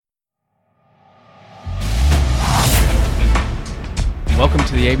welcome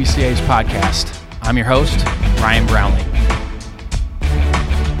to the ABCA Podcast. I'm your host, Ryan Brownlee.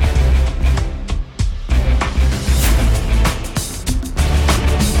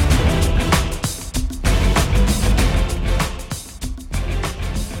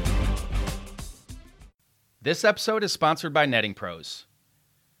 This episode is sponsored by Netting Pros.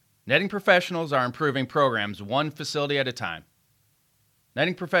 Netting professionals are improving programs one facility at a time.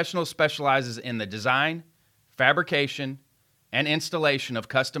 Netting Professionals specializes in the design, fabrication, and installation of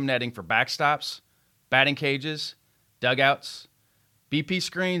custom netting for backstops, batting cages, dugouts, BP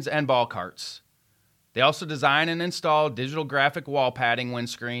screens, and ball carts. They also design and install digital graphic wall padding,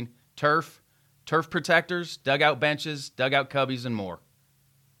 windscreen, turf protectors, dugout benches, dugout cubbies, and more.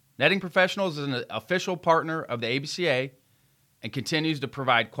 Netting Professionals is an official partner of the ABCA and continues to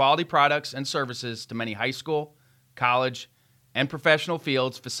provide quality products and services to many high school, college, and professional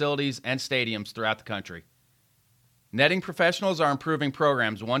fields, facilities, and stadiums throughout the country. Netting Professionals are improving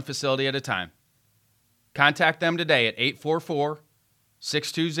programs one facility at a time. Contact them today at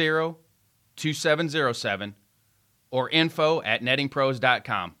 844-620-2707 or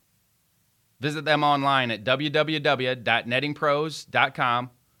info@nettingpros.com. Visit them online at www.nettingpros.com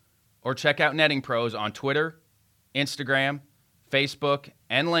or check out Netting Pros on Twitter, Instagram, Facebook,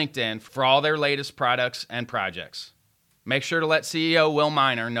 and LinkedIn for all their latest products and projects. Make sure to let CEO Will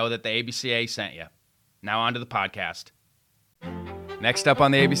Miner know that the ABCA sent you. Now on to the podcast. Next up on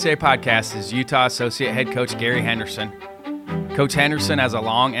the ABCA Podcast is Utah Associate Head Coach Gary Henderson. Coach Henderson has a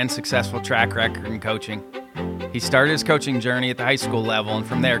long and successful track record in coaching. He started his coaching journey at the high school level and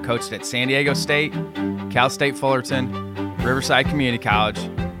from there coached at San Diego State, State Fullerton, Riverside Community College,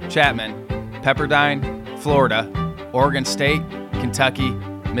 Chapman, Pepperdine, Florida, Oregon State, Kentucky,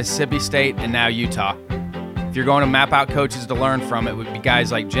 Mississippi State, and now Utah. If you're going to map out coaches to learn from, it would be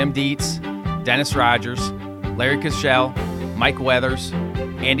guys like Jim Dietz, Dennis Rogers, Larry Cochell, Mike Weathers,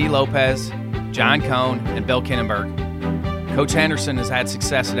 Andy Lopez, John Cohen, and Bill Kinneberg. Coach Henderson has had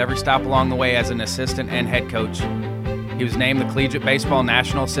success at every stop along the way as an assistant and head coach. He was named the Collegiate Baseball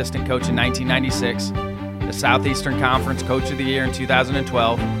National Assistant Coach in 1996, the Southeastern Conference Coach of the Year in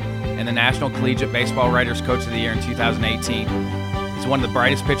 2012, and the National Collegiate Baseball Writers Coach of the Year in 2018. He's one of the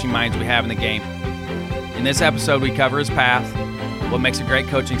brightest pitching minds we have in the game. In this episode, we cover his path, what makes a great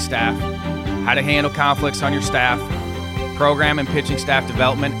coaching staff, how to handle conflicts on your staff, program and pitching staff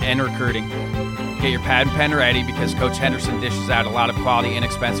development, and recruiting. Get your pad and pen ready because Coach Henderson dishes out a lot of quality,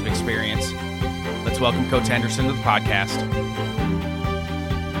 inexpensive experience. Let's welcome Coach Henderson to the podcast.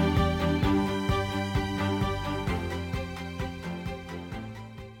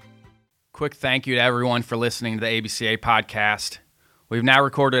 Quick thank you to everyone for listening to the ABCA Podcast. We've now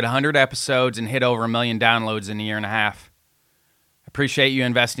recorded 100 episodes and hit over 1 million downloads in a year and a half. I appreciate you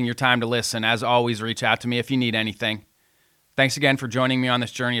investing your time to listen. As always, reach out to me if you need anything. Thanks again for joining me on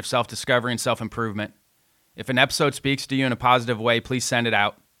this journey of self-discovery and self-improvement. If an episode speaks to you in a positive way, please send it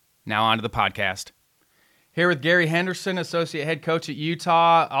out. Now on to the podcast. Here with Gary Henderson, Associate Head Coach at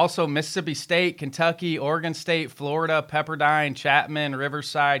Utah, also Mississippi State, Kentucky, Oregon State, Florida, Pepperdine, Chapman,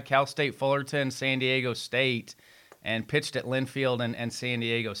 Riverside, State Fullerton, San Diego State, and pitched at Linfield and San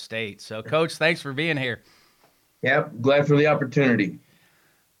Diego State. So, Coach, thanks for being here. Yep, glad for the opportunity.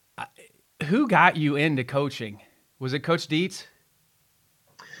 Who got you into coaching? Was it Coach Dietz?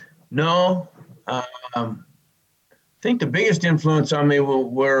 No. I think the biggest influence on me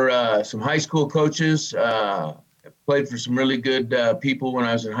were some high school coaches. I played for some really good people when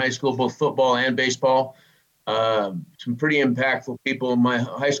I was in high school, both football and baseball. Some pretty impactful people. My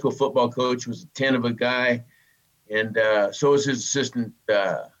high school football coach was a 10 of a guy. And so was his assistant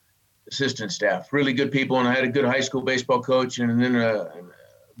staff. Really good people, and I had a good high school baseball coach, and then a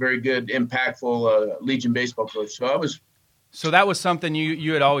very good, impactful Legion baseball coach. So that was something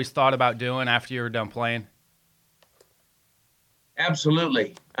you had always thought about doing after you were done playing?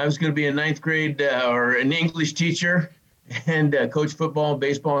 Absolutely. I was going to be a ninth grade or an English teacher and coach football and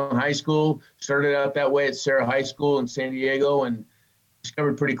baseball in high school. Started out that way at Sarah High School in San Diego, and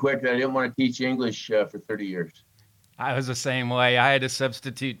discovered pretty quick that I didn't want to teach English for 30 years. I was the same way. I had to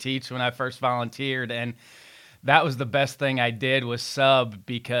substitute teach when I first volunteered, and that was the best thing I did was sub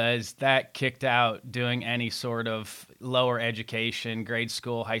because that kicked out doing any sort of lower education, grade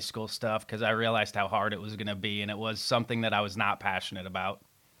school, high school stuff because I realized how hard it was going to be, and it was something that I was not passionate about.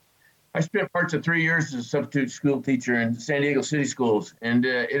 I spent parts of 3 years as a substitute school teacher in San Diego City Schools, and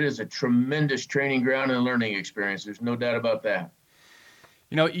it is a tremendous training ground and learning experience. There's no doubt about that.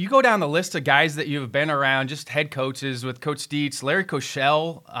 You know, you go down the list of guys that you've been around, just head coaches with Coach Dietz, Larry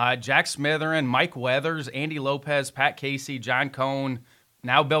Cochell, Jack Smitherin, Mike Weathers, Andy Lopez, Pat Casey, John Cohen,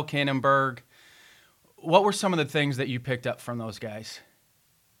 now Bill Kinneberg. What were some of the things that you picked up from those guys?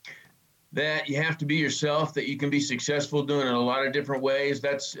 that you have to be yourself, that you can be successful doing it in a lot of different ways.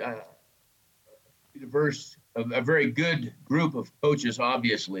 That's a very good group of coaches,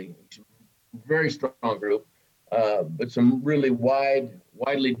 obviously, very strong group, but some really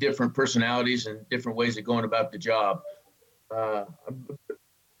widely different personalities and different ways of going about the job.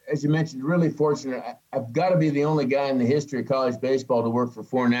 As you mentioned, really fortunate. I've got to be the only guy in the history of college baseball to work for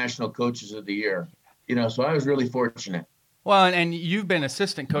 4 national coaches of the year. So I was really fortunate. Well, and you've been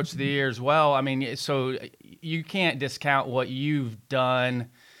assistant coach of the year as well. I mean, so you can't discount what you've done,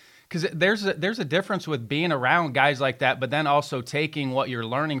 because there's a difference with being around guys like that, but then also taking what you're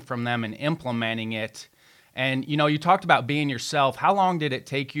learning from them and implementing it. And, you talked about being yourself. How long did it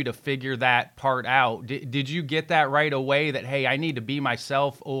take you to figure that part out? Did you get that right away that, hey, I need to be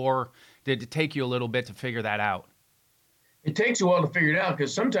myself, or did it take you a little bit to figure that out? It takes a while to figure it out,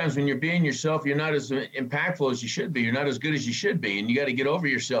 because sometimes when you're being yourself, you're not as impactful as you should be. You're not as good as you should be. And you got to get over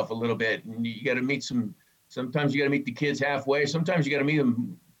yourself a little bit. And you got to sometimes you got to meet the kids halfway. Sometimes you got to meet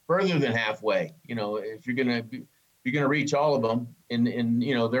them further than halfway. If you're going to reach all of them in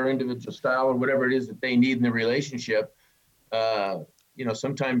their individual style or whatever it is that they need in the relationship.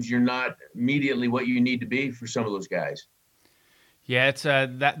 Sometimes you're not immediately what you need to be for some of those guys. Yeah, it's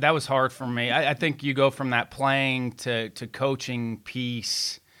that was hard for me. I think you go from that playing to coaching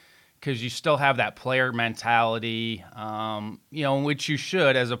piece, because you still have that player mentality, which you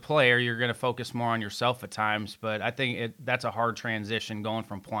should. As a player, you're going to focus more on yourself at times, but I think that's a hard transition going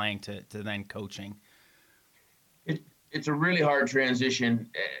from playing to then coaching. It's a really hard transition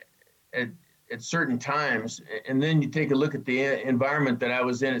at certain times. And then you take a look at the environment that I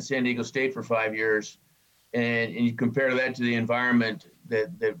was in at San Diego State for 5 years, and you compare that to the environment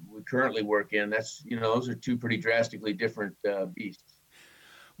that we currently work in. That's, those are two pretty drastically different beasts.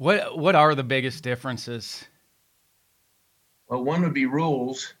 What are the biggest differences? Well, one would be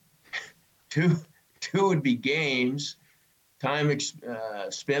rules. Two would be games. Time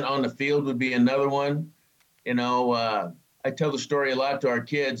spent on the field would be another one. I tell the story a lot to our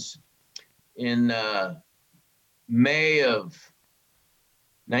kids. In May of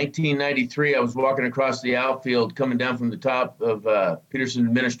 1993, I was walking across the outfield, coming down from the top of Peterson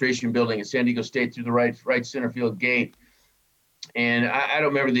Administration Building at San Diego State through the right center field gate. And I don't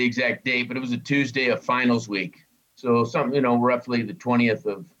remember the exact date, but it was a Tuesday of finals week. So something, roughly the 20th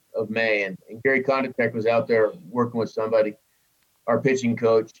of May. And Gary Henderson was out there working with somebody, our pitching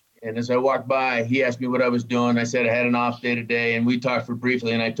coach. And as I walked by, he asked me what I was doing. I said I had an off day today, and we talked for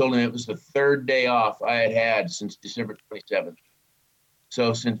briefly. And I told him it was the third day off I had since December 27th.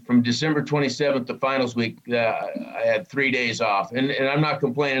 So from December 27th to finals week, I had 3 days off. And I'm not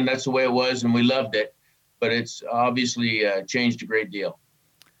complaining. That's the way it was, and we loved it. But it's obviously changed a great deal.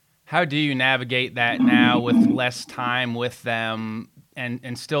 How do you navigate that now with less time with them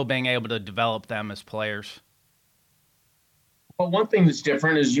and still being able to develop them as players? Well, one thing that's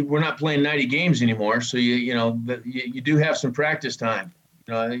different is we're not playing 90 games anymore, so you do have some practice time.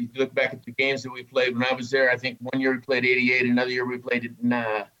 You look back at the games that we played when I was there. I think one year we played 88, another year we played in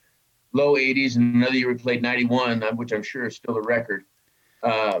low 80s, and another year we played 91, which I'm sure is still a record.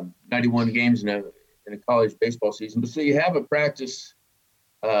 91 games in a college baseball season. But so you have a practice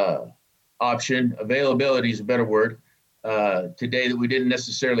option. Availability is a better word today that we didn't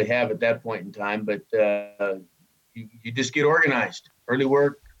necessarily have at that point in time, but you just get organized. Early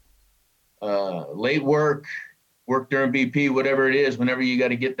work, late work during BP, whatever it is, whenever you got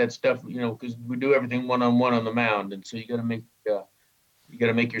to get that stuff, because we do everything one-on-one on the mound. And so you got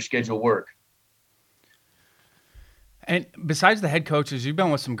to make your schedule work. And besides the head coaches, you've been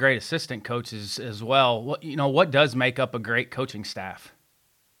with some great assistant coaches as well. What does make up a great coaching staff?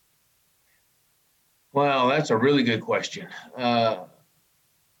 Well, that's a really good question.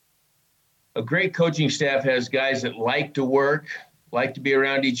 A great coaching staff has guys that like to work, like to be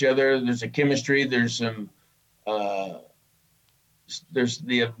around each other. There's a chemistry. There's some. There's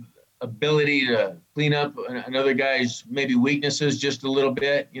the ability to clean up another guy's maybe weaknesses just a little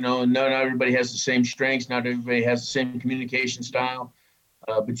bit. Not everybody has the same strengths. Not everybody has the same communication style.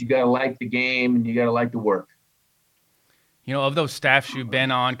 But you got to like the game and you got to like to work. Of those staffs you've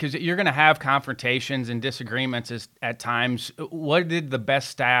been on, because you're going to have confrontations and disagreements at times. What did the best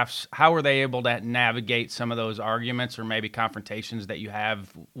staffs, how were they able to navigate some of those arguments or maybe confrontations that you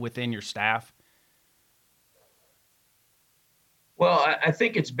have within your staff? Well, I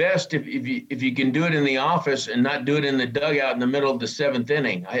think it's best if you can do it in the office and not do it in the dugout in the middle of the seventh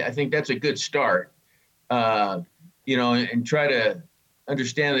inning. I think that's a good start, and try to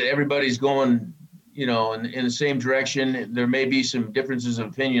understand that everybody's going in the same direction. There may be some differences of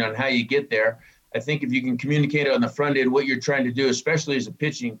opinion on how you get there. I think if you can communicate on the front end what you're trying to do, especially as a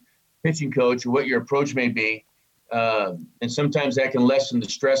pitching pitching coach or what your approach may be. And sometimes that can lessen the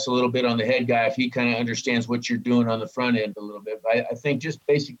stress a little bit on the head guy if he kind of understands what you're doing on the front end a little bit. But I think just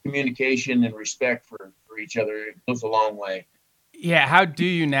basic communication and respect for each other goes a long way. Yeah, how do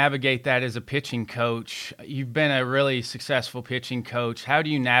you navigate that as a pitching coach? You've been a really successful pitching coach. How do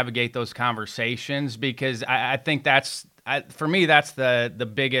you navigate those conversations? Because I think for me, that's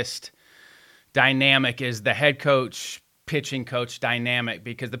the biggest dynamic is the head coach, pitching coach dynamic,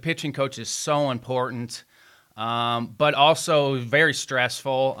 because the pitching coach is so important, but also very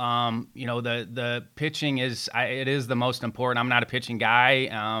stressful. The pitching is the most important. I'm not a pitching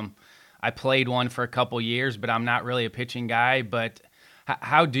guy. I played one for a couple years, but I'm not really a pitching guy. But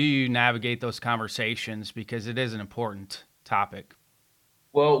how do you navigate those conversations? Because it is an important topic.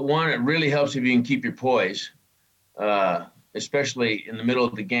 Well, one, it really helps if you can keep your poise, especially in the middle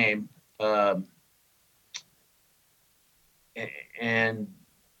of the game. And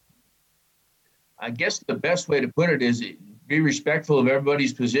I guess the best way to put it is be respectful of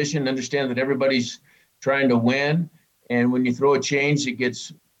everybody's position, understand that everybody's trying to win. And when you throw a change that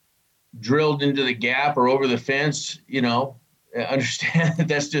gets drilled into the gap or over the fence, understand that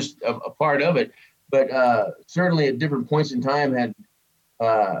that's just a part of it. But certainly at different points in time had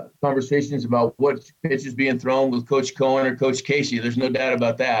conversations about what pitch is being thrown with Coach Cohen or Coach Casey. There's no doubt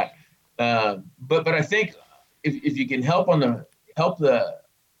about that. But I think if you can help the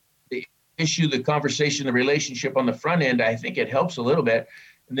issue, the conversation, the relationship on the front end, I think it helps a little bit.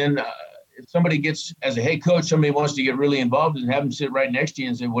 And then if somebody gets, as a head coach, somebody wants to get really involved and have them sit right next to you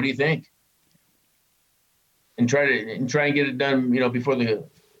and say, "What do you think?" And try and get it done, before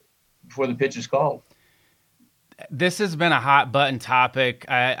the pitch is called. This has been a hot button topic.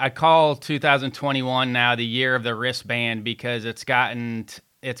 I call 2021 now the year of the wristband because it's gotten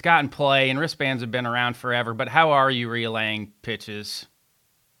play, and wristbands have been around forever. But how are you relaying pitches?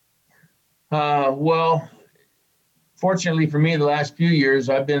 Well, fortunately for me, the last few years,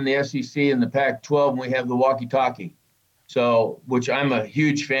 I've been in the SEC and the Pac-12, and we have the walkie-talkie, which I'm a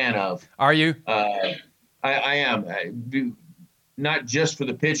huge fan of. Are you? I am. Not just for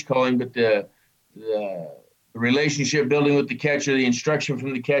the pitch calling, but the relationship building with the catcher, the instruction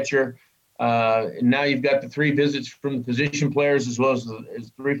from the catcher. And now you've got the 3 visits from the position players as well as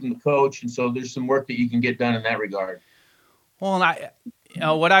 3 from the coach. And so there's some work that you can get done in that regard. Well,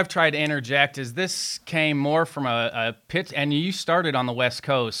 and what I've tried to interject is this came more from a pitch, and you started on the West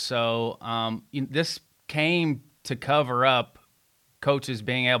Coast. So this came to cover up coaches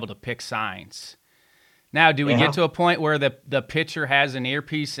being able to pick signs. Now, do we get to a point where the pitcher has an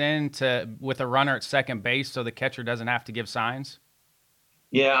earpiece in with a runner at second base so the catcher doesn't have to give signs?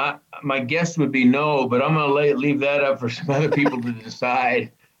 Yeah, my guess would be no, but I'm going to leave that up for some other people to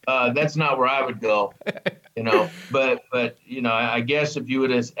decide. That's not where I would go, But I guess if you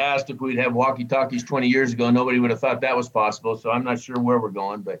would have asked if we'd have walkie-talkies 20 years ago, nobody would have thought that was possible. So I'm not sure where we're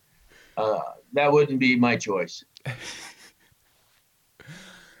going, but that wouldn't be my choice.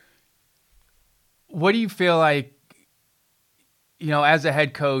 What do you feel like, as a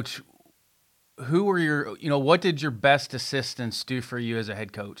head coach, who were what did your best assistants do for you as a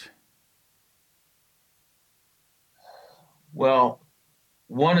head coach? Well,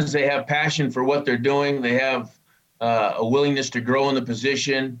 one is they have passion for what they're doing. They have a willingness to grow in the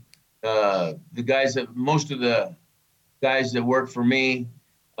position. Most of the guys that worked for me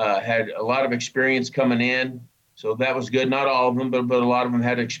had a lot of experience coming in. So that was good. Not all of them, but a lot of them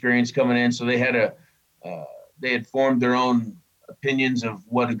had experience coming in. So they had formed their own opinions of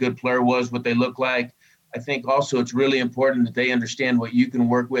what a good player was, what they look like. I think also it's really important that they understand what you can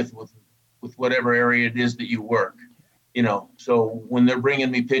work with whatever area it is that you work. So when they're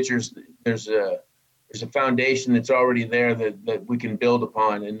bringing me pitchers, there's a foundation that's already there that we can build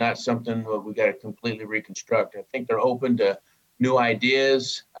upon, and not something that we got to completely reconstruct. I think they're open to new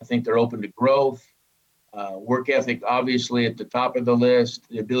ideas. I think they're open to growth. Work ethic, obviously, at the top of the list.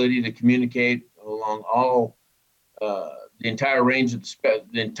 The ability to communicate along all the entire range of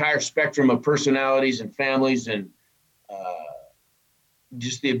the entire spectrum of personalities and families, and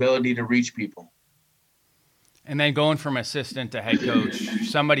just the ability to reach people. And then going from assistant to head coach,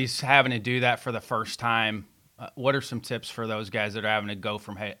 somebody's having to do that for the first time. What are some tips for those guys that are having to go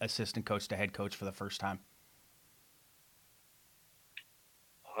from assistant coach to head coach for the first time?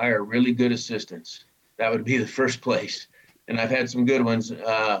 Hire really good assistants. That would be the first place. And I've had some good ones.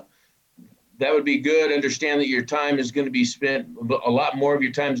 That would be good. Understand that your time is going to be spent, a lot more of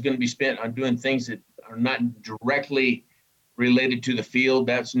your time is going to be spent on doing things that are not directly related to the field.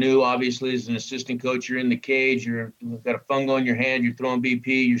 That's new, obviously, as an assistant coach. You're in the cage, you've got a fungo in your hand, you're throwing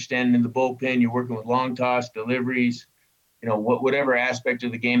BP, you're standing in the bullpen, you're working with long toss, deliveries, whatever aspect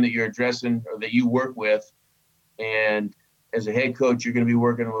of the game that you're addressing or that you work with. And as a head coach, you're going to be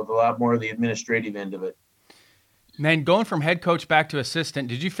working with a lot more of the administrative end of it. Man, going from head coach back to assistant,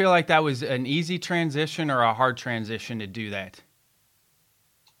 did you feel like that was an easy transition or a hard transition to do that?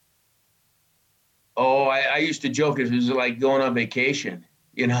 Oh, I used to joke it was like going on vacation.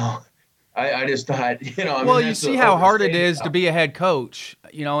 I just thought, well, you see how hard it is to be a head coach,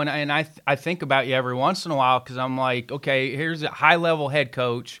 and I think about you every once in a while because I'm like, okay, here's a high-level head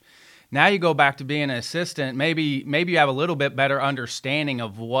coach. Now you go back to being an assistant. Maybe you have a little bit better understanding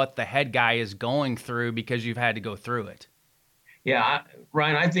of what the head guy is going through because you've had to go through it. Yeah,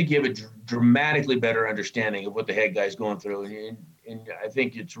 Ryan, I think you have a dramatically better understanding of what the head guy's going through, and I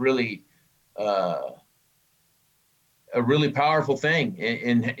think it's really a really powerful thing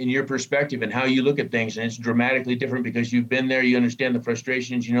in your perspective and how you look at things. And it's dramatically different because you've been there, you understand the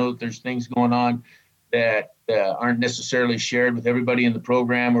frustrations, that there's things going on that aren't necessarily shared with everybody in the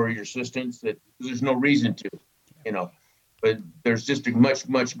program or your assistants, that there's no reason to, but there's just a much,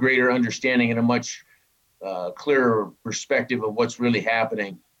 much greater understanding and a much clearer perspective of what's really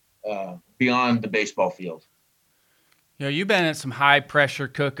happening beyond the baseball field. You've been in some high pressure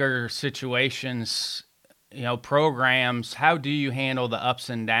cooker situations, programs. How do you handle the ups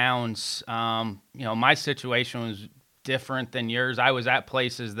and downs? My situation was different than yours. I was at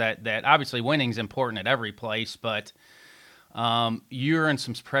places that obviously winning's important at every place, but you're in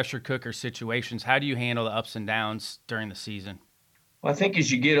some pressure cooker situations. How do you handle the ups and downs during the season? Well, I think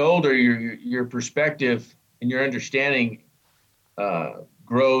as you get older, your perspective and your understanding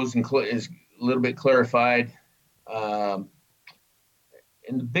grows and is a little bit clarified. And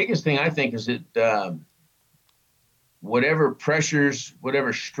the biggest thing I think is that whatever pressures,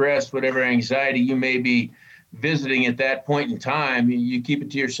 whatever stress, whatever anxiety you may be visiting at that point in time, you keep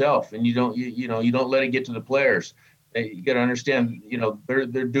it to yourself, and you don't let it get to the players. You got to understand,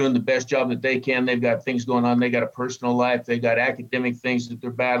 they're doing the best job that they can. They've got things going on. They got a personal life. They got academic things that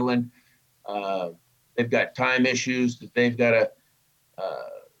they're battling. They've got time issues that they've got to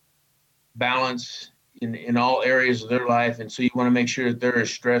balance in all areas of their life. And so you want to make sure that they're as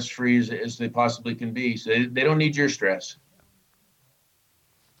stress-free as they possibly can be. So they don't need your stress.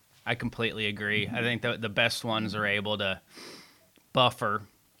 I completely agree. I think the best ones are able to buffer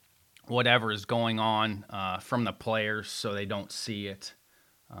whatever is going on from the players so they don't see it.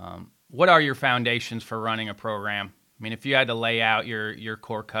 What are your foundations for running a program? I mean, if you had to lay out your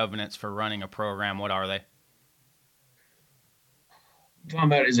core covenants for running a program, what are they? Talking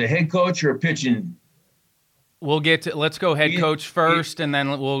about as a head coach or a pitching? Let's go head coach first, and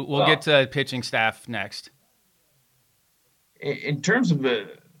then we'll get to pitching staff next. In terms of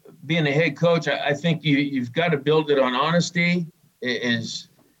being a head coach, I think you've got to build it on honesty. As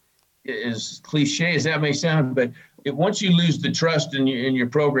cliche as that may sound, but once you lose the trust in your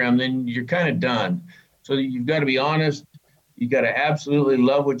program, then you're kind of done. So you've got to be honest. You got to absolutely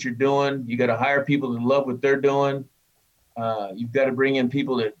love what you're doing. You got to hire people that love what they're doing. You've got to bring in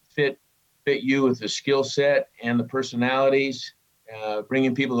people that fit you with the skill set and the personalities.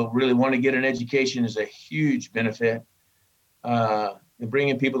 Bringing people that really want to get an education is a huge benefit. And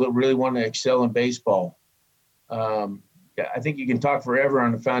bringing people that really want to excel in baseball. I think you can talk forever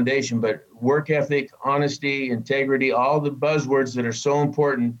on the foundation, but work ethic, honesty, integrity, all the buzzwords that are so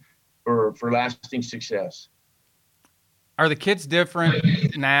important for lasting success. Are the kids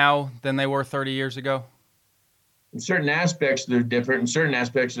different now than they were 30 years ago? In certain aspects, they're different. In certain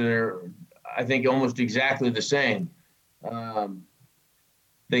aspects, they're, I think, almost exactly the same.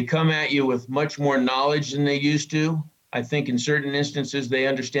 They come at you with much more knowledge than they used to. I think in certain instances, they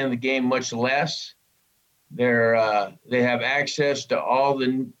understand the game much less. They have access to all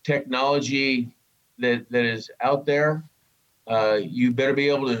the technology that is out there. You better be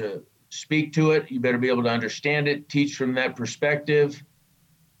able to speak to it. You better be able to understand it, teach from that perspective.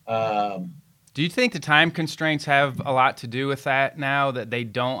 Do you think the time constraints have a lot to do with that now, that they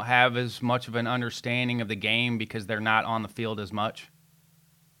don't have as much of an understanding of the game because they're not on the field as much?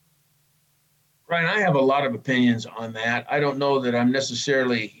 Ryan, I have a lot of opinions on that. I don't know that I'm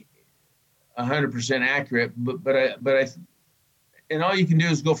necessarily 100% accurate, but I, and all you can do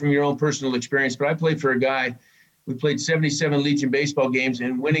is go from your own personal experience. But I played for a guy. We played 77 Legion baseball games,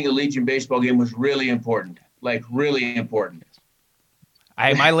 and winning a Legion baseball game was really important, like really important.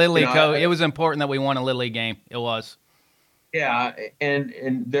 My Little League coach, it was important that we won a Little League game. It was. Yeah,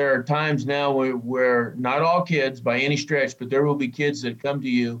 and there are times now where not all kids by any stretch, but there will be kids that come to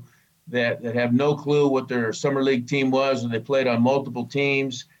you that have no clue what their summer league team was, or they played on multiple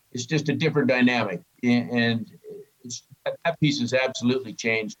teams. It's just a different dynamic, and it's that piece has absolutely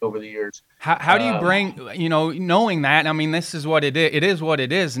changed over the years. How do you bring, knowing that, I mean, this is what it is what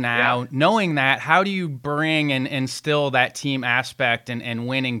it is now. Yeah. Knowing that, how do you bring and instill that team aspect and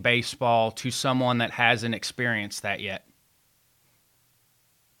winning baseball to someone that hasn't experienced that yet?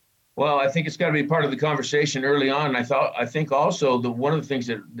 Well, I think it's got to be part of the conversation early on. I think also one of the things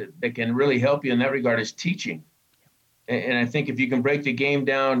that can really help you in that regard is teaching. And I think if you can break the game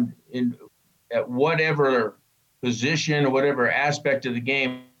down at whatever position or whatever aspect of the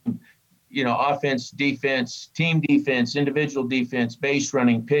game, offense, defense, team defense, individual defense, base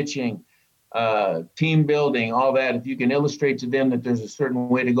running, pitching, team building, all that, if you can illustrate to them that there's a certain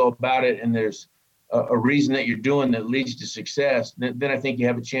way to go about it and there's a reason that you're doing that leads to success, then I think you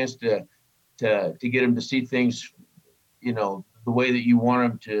have a chance to get them to see things, the way that you want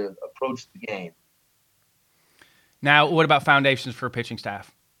them to approach the game. Now, what about foundations for pitching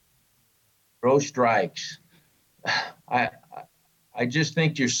staff? Throw strikes. I just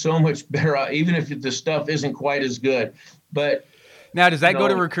think you're so much better, even if the stuff isn't quite as good. But now, does that go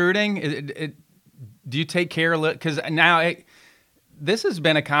to recruiting? Do you take care of it? Because now this has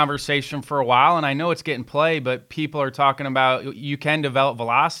been a conversation for a while, and I know it's getting play, but people are talking about you can develop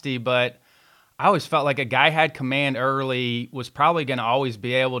velocity, but I always felt like a guy had command early was probably going to always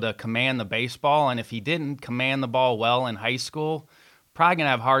be able to command the baseball, and if he didn't command the ball well in high school, probably going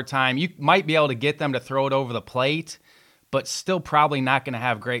to have a hard time. You might be able to get them to throw it over the plate, but still probably not going to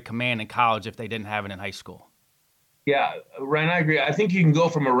have great command in college if they didn't have it in high school. Yeah, Ryan, I agree. I think you can go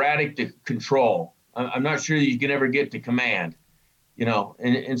from erratic to control. I'm not sure that you can ever get to command,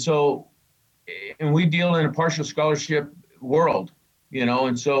 and so we deal in a partial scholarship world,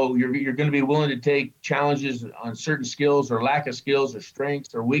 and so you're going to be willing to take challenges on certain skills or lack of skills or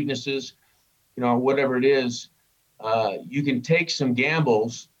strengths or weaknesses, whatever it is. You can take some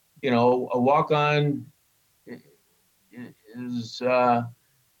gambles, a walk-on is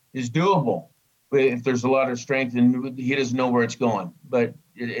doable if there's a lot of strength and he doesn't know where it's going. But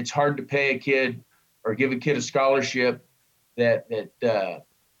it's hard to pay a kid or give a kid a scholarship that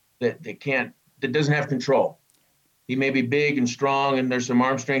doesn't have control. He may be big and strong and there's some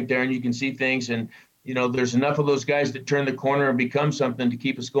arm strength there and you can see things and there's enough of those guys that turn the corner and become something to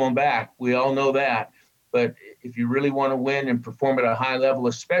keep us going back. We all know that. But if you really want to win and perform at a high level,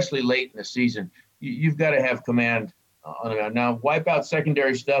 especially late in the season, you've got to have command on it. Now, wipeout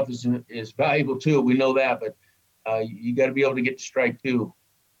secondary stuff is valuable too. We know that, but you got to be able to get to strike two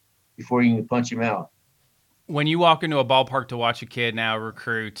before you can punch him out. When you walk into a ballpark to watch a kid now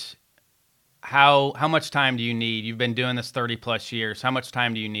recruit, how much time do you need? You've been doing this 30 plus years. How much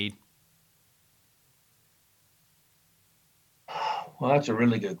time do you need? Well, that's a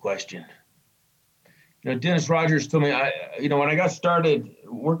really good question. Dennis Rogers told me, when I got started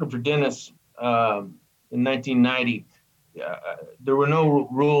working for Dennis in 1990, there were no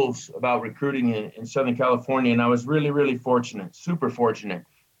rules about recruiting in Southern California, and I was really, really fortunate, super fortunate.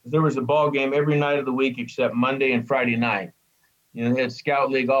 There was a ball game every night of the week except Monday and Friday night. They had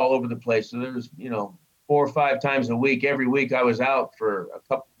scout league all over the place, so there was 4 or 5 times a week. Every week I was out for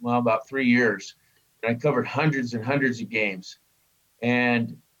about 3 years, and I covered hundreds and hundreds of games.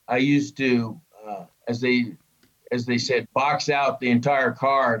 And I used to, as they said, box out the entire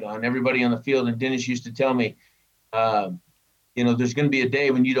card on everybody on the field. And Dennis used to tell me, there's going to be a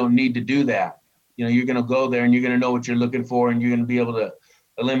day when you don't need to do that. You're going to go there and you're going to know what you're looking for, and you're going to be able to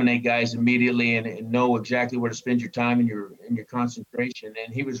eliminate guys immediately and know exactly where to spend your time and your concentration.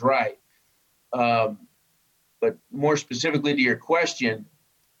 And he was right. But more specifically to your question,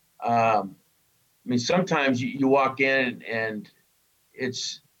 sometimes you walk in and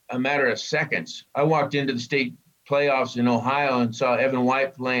it's a matter of seconds. I walked into the state playoffs in Ohio and saw Evan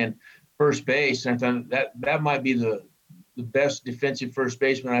White playing first base, and I thought that might be the best defensive first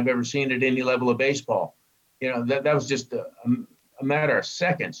baseman I've ever seen at any level of baseball. That was just a matter of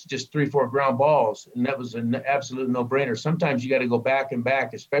seconds, just 3-4 ground balls, and that was an absolute no-brainer. Sometimes you got to go back and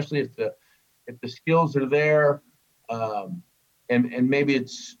back, especially if the skills are there, and maybe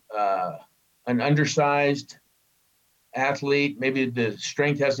it's an undersized athlete, maybe the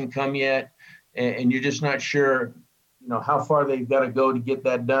strength hasn't come yet, and you're just not sure, how far they've got to go to get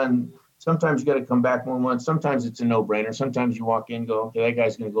that done. Sometimes you got to come back 1-1. Sometimes it's a no-brainer. Sometimes you walk in and go, okay, that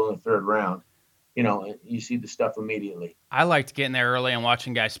guy's going to go in the third round. You see the stuff immediately. I liked getting there early and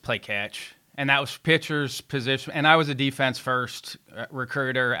watching guys play catch. And that was pitcher's position. And I was a defense first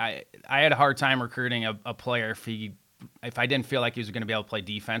recruiter. I had a hard time recruiting a player if I didn't feel like he was going to be able to play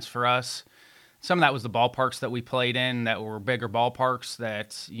defense for us. Some of that was the ballparks that we played in that were bigger ballparks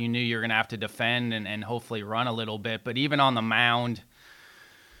that you knew you were going to have to defend and hopefully run a little bit. But even on the mound,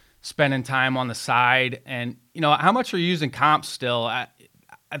 spending time on the side. And, how much are you using comps still? I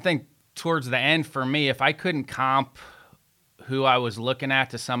think towards the end for me, if I couldn't comp who I was looking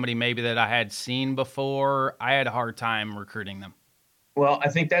at to somebody maybe that I had seen before, I had a hard time recruiting them. Well, I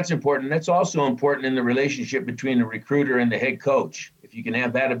think that's important. That's also important in the relationship between the recruiter and the head coach. If you can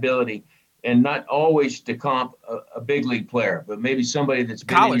have that ability, and not always to comp a big league player, but maybe somebody that's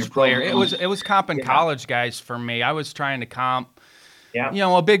been college in your player. program. It was comping college guys for me. I was trying to comp, yeah,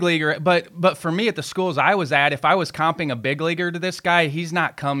 a big leaguer. But for me at the schools I was at, if I was comping a big leaguer to this guy, he's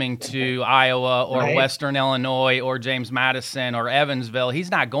not coming to Iowa or right. Western Illinois or James Madison or Evansville. He's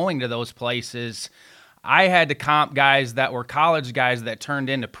not going to those places. I had to comp guys that were college guys that turned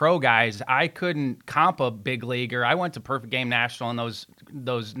into pro guys. I couldn't comp a big leaguer. I went to Perfect Game National and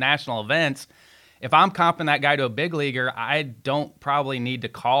those national events. If I'm comping that guy to a big leaguer, I don't probably need to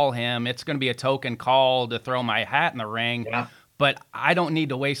call him. It's going to be a token call to throw my hat in the ring. Yeah. But I don't need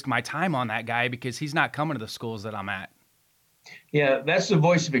to waste my time on that guy because he's not coming to the schools that I'm at. Yeah, that's the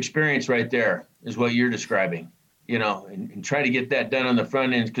voice of experience right there, is what you're describing. And try to get that done on the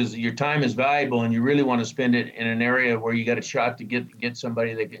front end, because your time is valuable and you really want to spend it in an area where you got a shot to get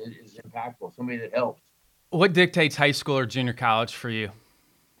somebody that is impactful, somebody that helps. What dictates high school or junior college for you?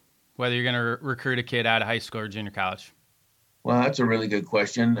 Whether you're going to recruit a kid out of high school or junior college? Well, that's a really good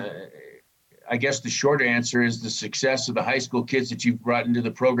question. I guess the short answer is the success of the high school kids that you've brought into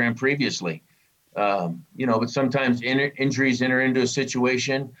the program previously. But sometimes injuries enter into a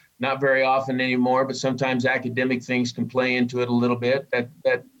situation. Not very often anymore, but sometimes academic things can play into it a little bit.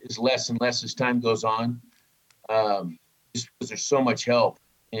 That is less and less as time goes on. Just because there's so much help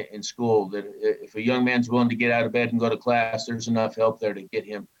in school that if a young man's willing to get out of bed and go to class, there's enough help there to get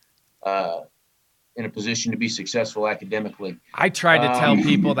him in a position to be successful academically. I try to tell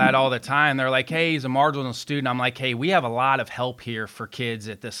people that all the time. They're like, hey, he's a marginal student. I'm like, hey, we have a lot of help here for kids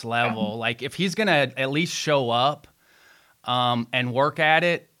at this level. Like, if he's going to at least show up and work at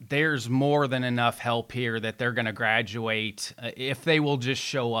it, there's more than enough help here that they're going to graduate if they will just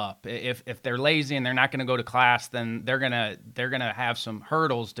show up. If they're lazy and they're not going to go to class, then they're going to have some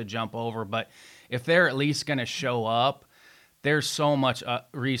hurdles to jump over. But if they're at least going to show up, there's so much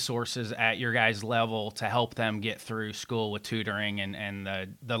resources at your guys' level to help them get through school with tutoring and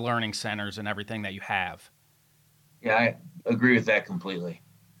the learning centers and everything that you have. Yeah, I agree with that completely.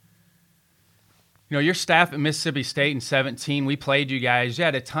 Your staff at Mississippi State in 2017, we played you guys. You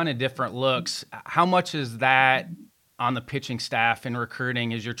had a ton of different looks. How much is that on the pitching staff in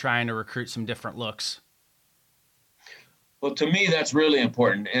recruiting as you're trying to recruit some different looks? Well, to me, that's really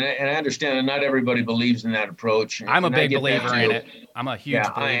important. And I understand that not everybody believes in that approach. I'm a big believer in it. I'm a huge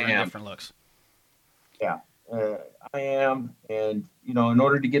believer in different looks. Yeah, I am. And, in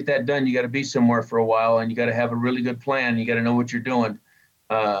order to get that done, you got to be somewhere for a while and you got to have a really good plan. You got to know what you're doing.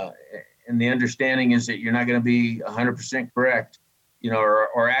 And the understanding is that you're not going to be 100% correct,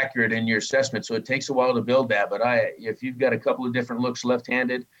 or accurate in your assessment. So it takes a while to build that. But if you've got a couple of different looks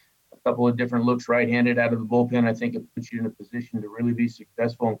left-handed, a couple of different looks right-handed out of the bullpen, I think it puts you in a position to really be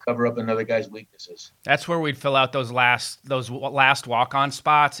successful and cover up another guy's weaknesses. That's where we'd fill out those last walk-on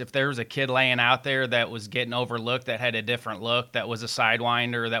spots. If there was a kid laying out there that was getting overlooked, that had a different look, that was a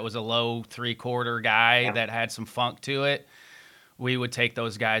sidewinder, that was a low three-quarter guy that had some funk to it, we would take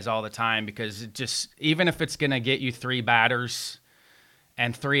those guys all the time, because it just, even if it's going to get you 3 batters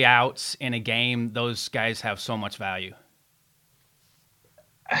and 3 outs in a game, those guys have so much value.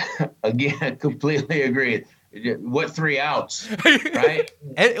 Again, completely agree. What 3 outs, right?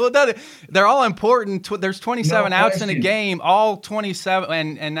 They're all important. There's 27 outs in a game, all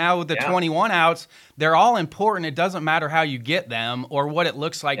 27, and now the 21 outs, they're all important. It doesn't matter how you get them or what it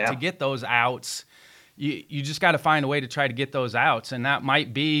looks like to get those outs. You just got to find a way to try to get those outs, and that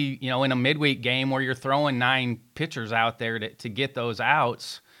might be, in a midweek game where you're throwing 9 pitchers out there to get those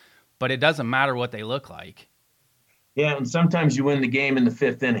outs, but it doesn't matter what they look like. Yeah, and sometimes you win the game in the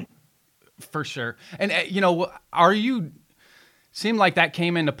 5th inning. For sure. And, seemed like that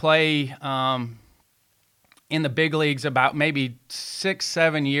came into play in the big leagues about maybe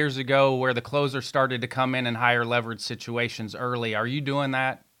 6-7 years ago, where the closer started to come in higher leverage situations early. Are you doing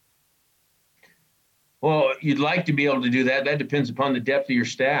that? Well, you'd like to be able to do that. That depends upon the depth of your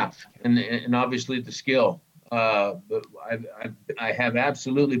staff and obviously the skill. But I have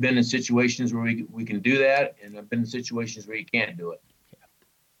absolutely been in situations where we can do that, and I've been in situations where you can't do it.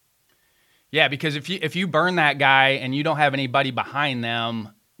 Yeah, because if you burn that guy and you don't have anybody behind them,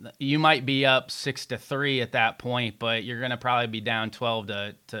 you might be up 6-3 at that point, but you're going to probably be down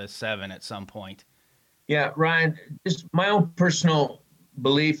 12-7 at some point. Yeah, Ryan, just my own personal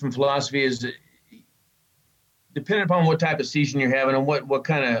belief and philosophy is that depending upon what type of season you're having and what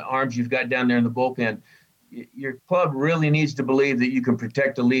kind of arms you've got down there in the bullpen, your club really needs to believe that you can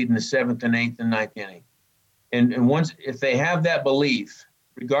protect the lead in the 7th and 8th and 9th inning. And once, if they have that belief,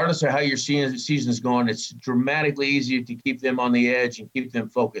 regardless of how your season is going, it's dramatically easier to keep them on the edge and keep them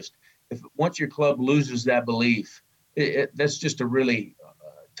focused. Once your club loses that belief, that's just a really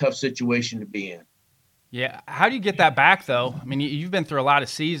tough situation to be in. Yeah. How do you get that back, though? I mean, you've been through a lot of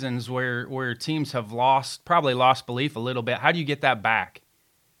seasons where teams have probably lost belief a little bit. How do you get that back?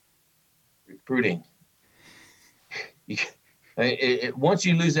 Recruiting. Once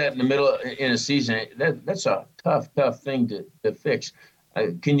you lose that in the middle in a season, that's a tough thing to fix.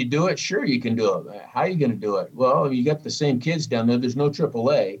 Can you do it? Sure, you can do it. How are you going to do it? Well, you got the same kids down there. There's no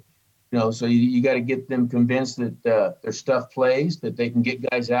AAA. So you got to get them convinced that their stuff plays, that they can get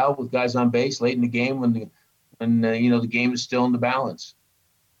guys out with guys on base late in the game when the game is still in the balance.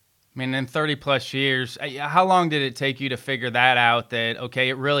 I mean, in 30-plus years, how long did it take you to figure that out, that, okay,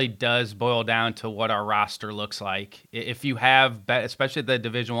 it really does boil down to what our roster looks like? If you have, especially at the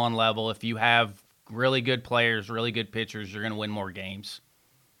Division I level, if you have really good players, really good pitchers, you're going to win more games.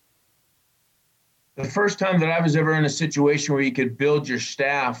 The first time that I was ever in a situation where you could build your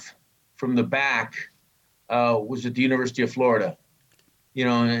staff from the back was at the University of Florida,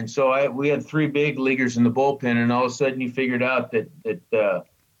 and so we had 3 big leaguers in the bullpen, and all of a sudden you figured out that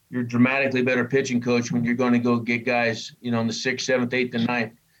you're a dramatically better pitching coach when you're going to go get guys, in the 6th, 7th, 8th, and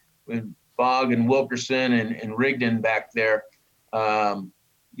 9th with Bogg and Wilkerson and Rigdon back there.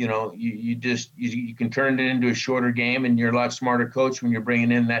 You can turn it into a shorter game, and you're a lot smarter coach when you're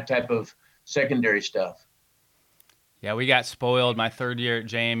bringing in that type of secondary stuff. Yeah, we got spoiled my 3rd year at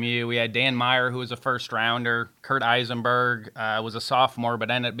JMU. We had Dan Meyer, who was a first-rounder. Kurt Eisenberg was a sophomore,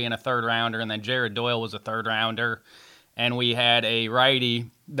 but ended up being a 3rd-rounder. And then Jared Doyle was a 3rd-rounder. And we had a righty.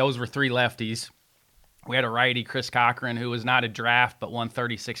 Those were 3 lefties. We had a righty, Chris Cochran, who was not a draft, but won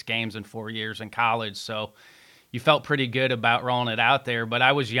 36 games in 4 years in college. So you felt pretty good about rolling it out there. But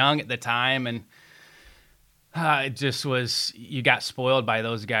I was young at the time, and it just was, you got spoiled by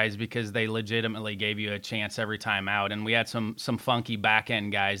those guys because they legitimately gave you a chance every time out. And we had some funky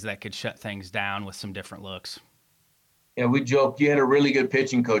back-end guys that could shut things down with some different looks. Yeah, we joked you had a really good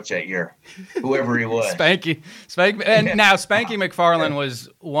pitching coach that year, whoever he was. Spanky. And now Spanky McFarland was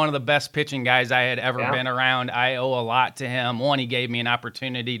one of the best pitching guys I had ever been around. I owe a lot to him. One, he gave me an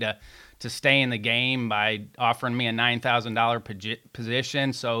opportunity to stay in the game by offering me a $9,000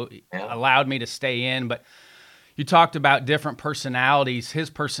 position, so it allowed me to stay in. But you talked about different personalities. His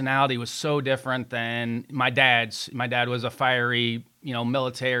personality was so different than my dad's. My dad was a fiery,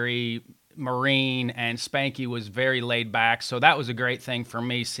 military Marine, and Spanky was very laid back. So that was a great thing for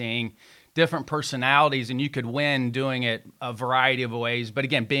me, seeing different personalities, and you could win doing it a variety of ways. But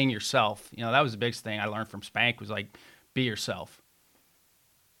again, being yourself, that was the biggest thing I learned from Spank, was like, be yourself.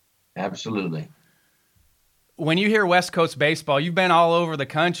 Absolutely. When you hear West Coast baseball, you've been all over the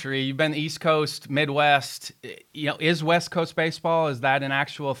country. You've been East Coast, Midwest. Is West Coast baseball, is that an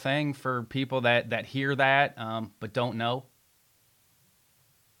actual thing for people that hear that but don't know?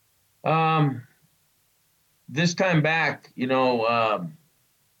 This time back, I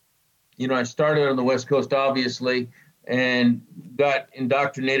started on the West Coast, obviously, and got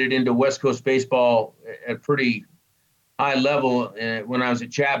indoctrinated into West Coast baseball at a pretty high level when I was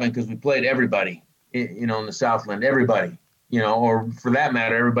at Chapman, because we played everybody, in the Southland, everybody, or for that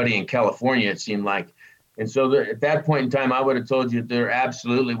matter, everybody in California, it seemed like. And so at that point in time, I would have told you there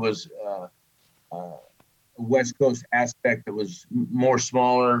absolutely was a West Coast aspect that was more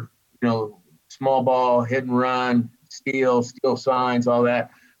smaller, small ball, hit and run, steal signs, all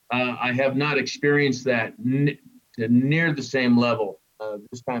that. I have not experienced that to near the same level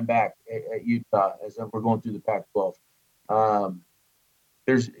this time back at Utah as we're going through the Pac-12.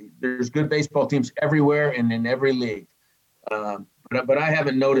 There's good baseball teams everywhere and in every league, but I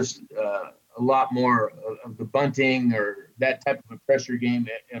haven't noticed a lot more of the bunting or that type of a pressure game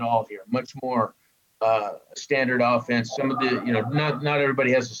at all here. Much more standard offense. Some of the, not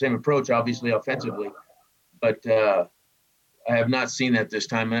everybody has the same approach, obviously, offensively, but I have not seen that this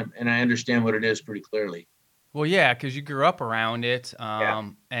time, and I understand what it is pretty clearly. Well, yeah, because you grew up around it,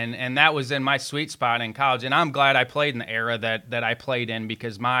 and that was in my sweet spot in college, and I'm glad I played in the era that I played in,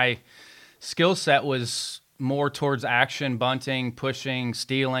 because my skill set was more towards action, bunting, pushing,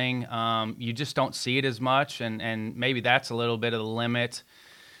 stealing. You just don't see it as much, and maybe that's a little bit of the limit.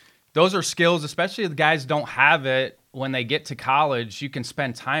 Those are skills, especially if the guys don't have it when they get to college. You can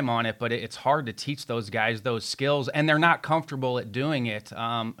spend time on it, but it's hard to teach those guys those skills, and they're not comfortable at doing it.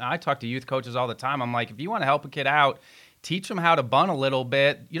 I talk to youth coaches all the time. I'm like, if you want to help a kid out, teach them how to bunt a little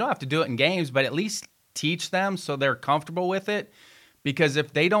bit. You don't have to do it in games, but at least teach them so they're comfortable with it. Because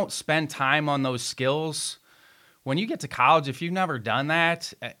if they don't spend time on those skills, when you get to college, if you've never done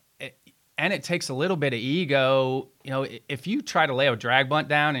that, and it takes a little bit of ego, if you try to lay a drag bunt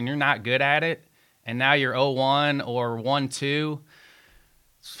down and you're not good at it, and now you're 0-1 or 1-2,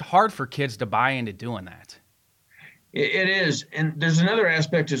 it's hard for kids to buy into doing that. It is. And there's another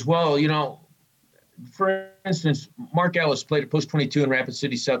aspect as well. For instance, Mark Ellis played at Post 22 in Rapid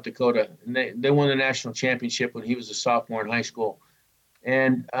City, South Dakota, and they won the national championship when he was a sophomore in high school.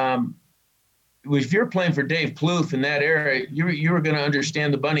 And if you're playing for Dave Plouffe in that era, you were going to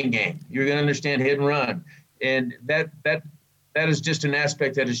understand the bunting game. You're going to understand hit and run. And that is just an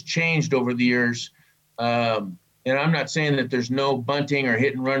aspect that has changed over the years. And I'm not saying that there's no bunting or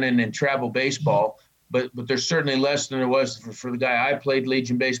hit and running in travel baseball, but there's certainly less than there was for the guy I played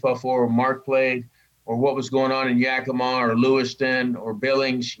Legion baseball for, or Mark played, or what was going on in Yakima or Lewiston or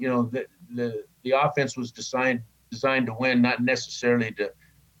Billings. The offense was designed to win, not necessarily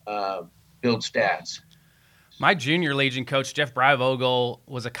to build stats. My junior Legion coach, Jeff Breivogel,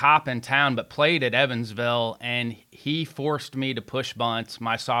 was a cop in town but played at Evansville, and he forced me to push bunt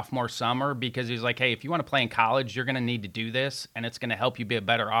my sophomore summer because he was like, hey, if you want to play in college, you're going to need to do this, and it's going to help you be a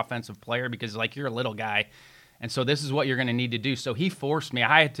better offensive player because, you're a little guy, and so this is what you're going to need to do. So he forced me.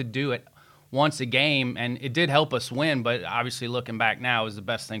 I had to do it once a game, and it did help us win, but obviously looking back now, it was the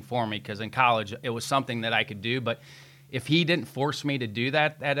best thing for me because in college it was something that I could do. But if he didn't force me to do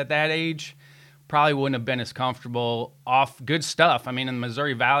that at that age, probably wouldn't have been as comfortable off good stuff. I mean, in the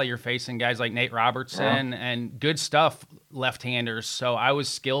Missouri Valley, you're facing guys like Nate Robertson and good stuff left-handers. So I was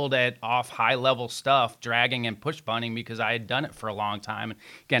skilled at off high-level stuff, dragging and push bunting because I had done it for a long time. And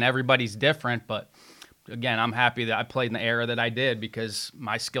again, everybody's different, but again, I'm happy that I played in the era that I did because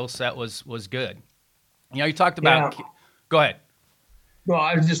my skill set was good. You talked about Go ahead. Well,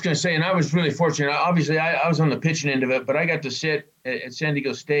 I was just going to say, and I was really fortunate. Obviously, I was on the pitching end of it, but I got to sit at San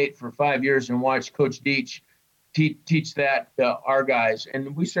Diego State for 5 years and watch Coach Dietz teach that our guys.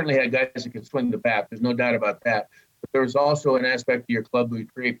 And we certainly had guys that could swing the bat. There's no doubt about that. But there was also an aspect of your club where you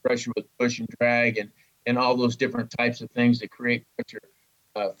create pressure with push and drag and all those different types of things that create pressure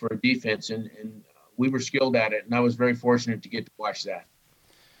for a defense. And we were skilled at it, and I was very fortunate to get to watch that.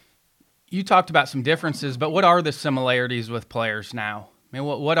 You talked about some differences, but what are the similarities with players now? I mean,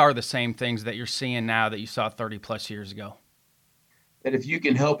 what are the same things that you're seeing now that you saw 30-plus years ago? That if you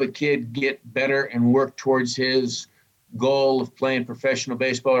can help a kid get better and work towards his goal of playing professional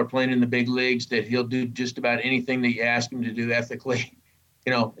baseball or playing in the big leagues, that he'll do just about anything that you ask him to do ethically.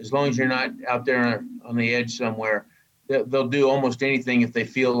 As long as you're not out there on the edge somewhere, they'll do almost anything if they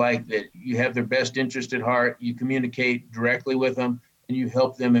feel like that you have their best interest at heart, you communicate directly with them, and you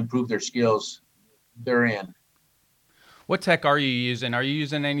help them improve their skills. They're in. What tech are you using? Are you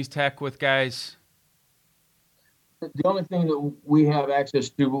using any tech with guys? The only thing that we have access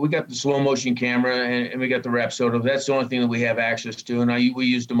to, but we got the slow motion camera and we got the Rapsodo. That's the only thing that we have access to, and we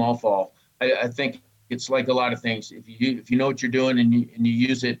used them all fall. I think it's like a lot of things. If you know what you're doing and you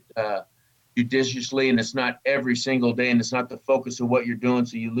use it judiciously, and it's not every single day, and it's not the focus of what you're doing,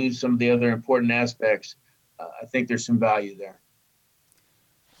 so you lose some of the other important aspects. I think there's some value there.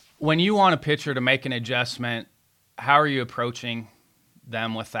 When you want a pitcher to make an adjustment, how are you approaching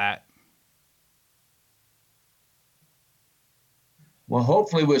them with that? Well,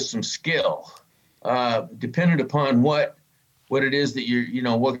 hopefully with some skill, dependent upon what it is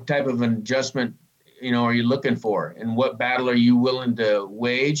that what type of an adjustment, are you looking for, and what battle are you willing to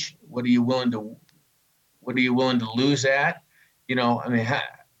wage? What are you willing to lose at?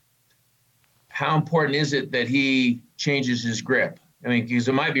 How important is it that he changes his grip? Because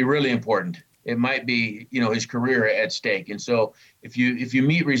it might be really important. It might be, his career at stake. And so if you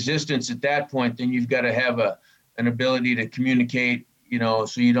meet resistance at that point, then you've got to have an ability to communicate, so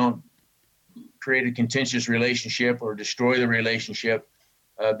you don't create a contentious relationship or destroy the relationship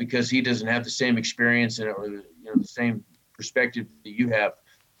because he doesn't have the same experience and the same perspective that you have.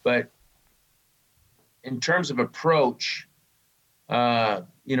 But in terms of approach,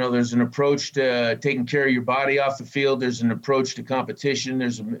 there's an approach to taking care of your body off the field. There's an approach to competition.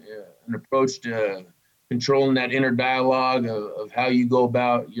 There's an approach to controlling that inner dialogue of how you go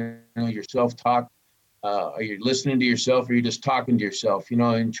about your self-talk. Are you listening to yourself, or are you just talking to yourself?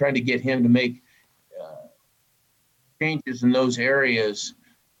 And trying to get him to make changes in those areas.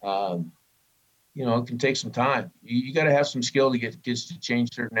 It can take some time. You got to have some skill to get kids to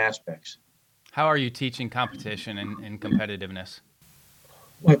change certain aspects. How are you teaching competition and competitiveness?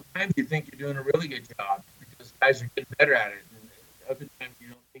 Well, at times you think you're doing a really good job because guys are getting better at it. And other times you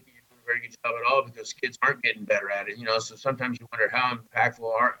don't think you're doing a very good job at all because kids aren't getting better at it. So sometimes you wonder how impactful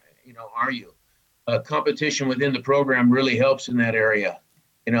are you. competition within the program really helps in that area.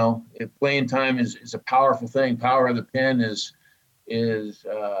 If playing time is a powerful thing. Power of the pen is as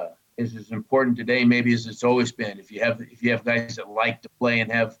important today maybe as it's always been. If you have guys that like to play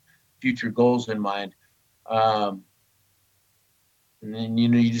and have future goals in mind, and then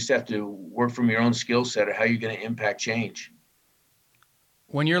you just have to work from your own skill set of how you're going to impact change.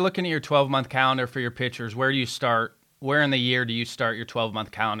 When you're looking at your 12-month calendar for your pitchers, where do you start? Where in the year do you start your 12-month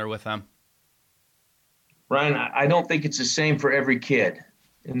calendar with them? Ryan, I don't think it's the same for every kid.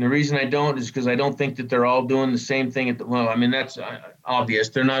 And the reason I don't is because I don't think that they're all doing the same thing that's obvious.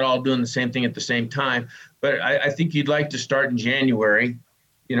 They're not all doing the same thing at the same time. But I think you'd like to start in January,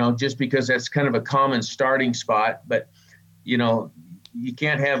 just because that's kind of a common starting spot. But, you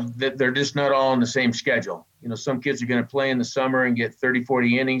can't have that. They're just not all on the same schedule. Some kids are going to play in the summer and get 30,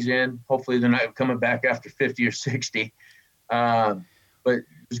 40 innings in. Hopefully they're not coming back after 50 or 60. But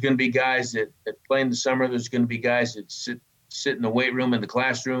there's going to be guys that play in the summer. There's going to be guys that sit in the weight room in the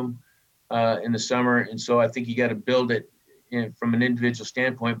classroom in the summer. And so I think you got to build it from an individual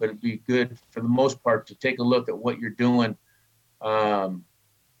standpoint, but it'd be good for the most part to take a look at what you're doing.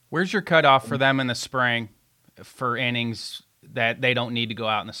 Where's your cutoff for them in the spring for innings that they don't need to go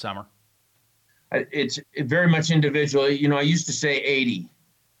out in the summer? It's very much individual. I used to say 80,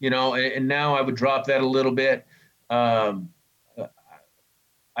 and now I would drop that a little bit. I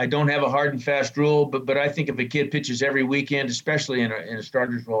don't have a hard and fast rule, but I think if a kid pitches every weekend, especially in a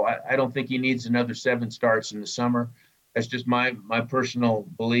starter's role, I don't think he needs another 7 starts in the summer. That's just my personal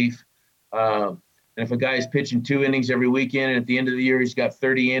belief. And if a guy is pitching 2 innings every weekend, and at the end of the year he's got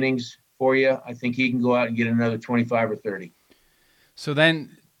 30 innings for you, I think he can go out and get another 25 or 30. So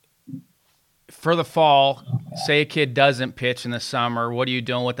then for the fall, say a kid doesn't pitch in the summer, what are you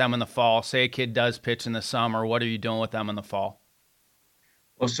doing with them in the fall? Say a kid does pitch in the summer, what are you doing with them in the fall?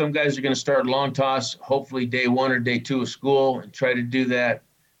 Well, some guys are going to start long toss, hopefully day 1 or day 2 of school, and try to do that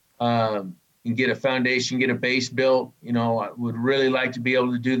and get a foundation, get a base built. I would really like to be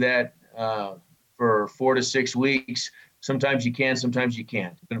able to do that for 4 to 6 weeks. Sometimes you can, sometimes you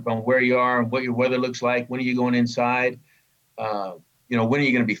can't, depending upon where you are and what your weather looks like. When are you going inside? When are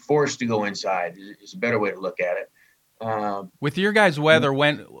you going to be forced to go inside is a better way to look at it. With your guys' weather,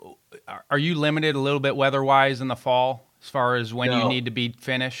 when are you limited a little bit weather-wise in the fall as far as when you need to be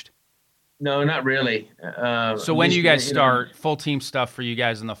finished? No, not really. So when you guys start full team stuff for you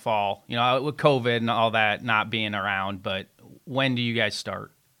guys in the fall, with COVID and all that not being around, but when do you guys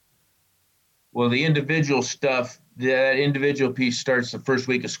start? Well, the individual stuff, that individual piece starts the first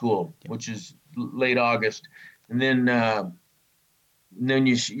week of school, which is late August. And then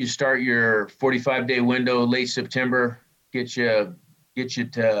you start your 45-day window late September, get you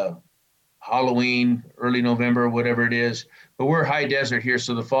to Halloween, early November, whatever it is. But we're high desert here,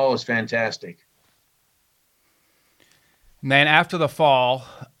 so the fall is fantastic. And then after the fall,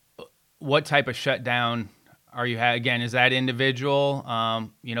 what type of shutdown are you again? Is that individual?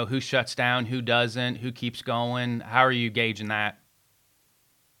 Who shuts down, who doesn't, who keeps going? How are you gauging that?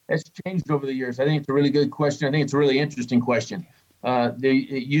 That's changed over the years. I think it's a really good question. I think it's a really interesting question.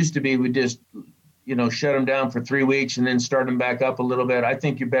 It used to be we just, shut them down for 3 weeks and then start them back up a little bit. I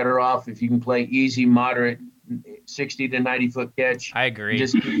think you're better off if you can play easy, moderate, 60 to 90 foot catch. I agree.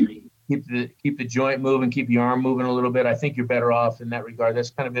 Just keep the joint moving, keep your arm moving a little bit. I think you're better off in that regard. That's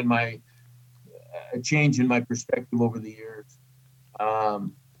kind of been a change in my perspective over the years.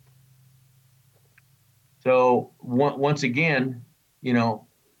 So once again,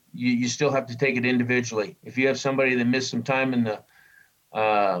 you still have to take it individually. If you have somebody that missed some time in the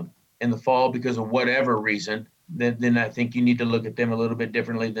fall because of whatever reason, then I think you need to look at them a little bit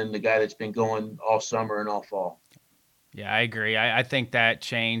differently than the guy that's been going all summer and all fall. Yeah, I agree. I think that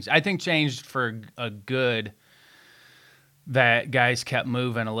changed. I think changed for a good that guys kept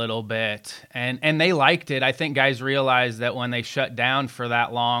moving a little bit and they liked it. I think guys realized that when they shut down for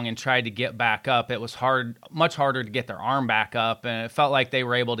that long and tried to get back up, it was much harder to get their arm back up. And it felt like they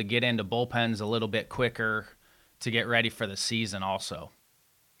were able to get into bullpens a little bit quicker to get ready for the season also.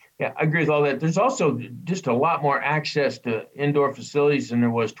 Yeah, I agree with all that. There's also just a lot more access to indoor facilities than there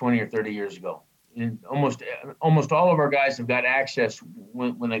was 20 or 30 years ago. And almost all of our guys have got access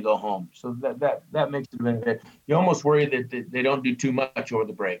when they go home. So that makes it a benefit. You almost worry that they don't do too much over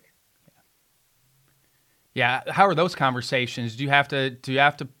the break. Yeah. How are those conversations? Do you have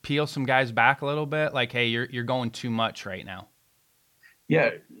to peel some guys back a little bit? Like, hey, you're going too much right now. Yeah,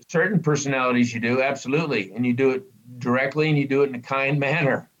 certain personalities you do, absolutely. And you do it directly and you do it in a kind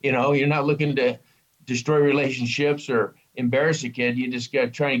manner. You're not looking to destroy relationships or embarrass a kid. You just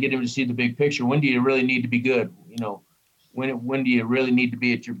got trying to get him to see the big picture. When do you really need to be good? when do you really need to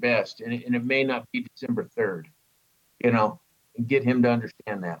be at your best? And it may not be December 3rd, and get him to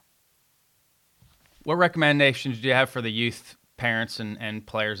understand that. What recommendations do you have for the youth parents and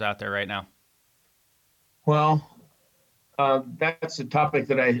players out there right now? Well, that's a topic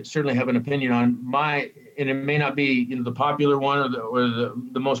that I certainly have an opinion on. And it may not be the popular one or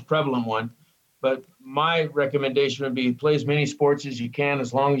the most prevalent one, but my recommendation would be play as many sports as you can,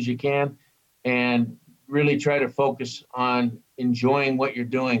 as long as you can, and really try to focus on enjoying what you're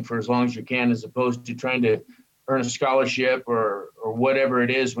doing for as long as you can, as opposed to trying to earn a scholarship or whatever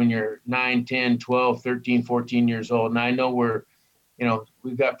it is when you're 9, 10, 12, 13, 14 years old. And I know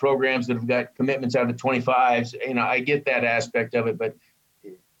we've got programs that have got commitments out of the 25s. I get that aspect of it, but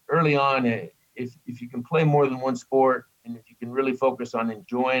early on, if you can play more than one sport and if you can really focus on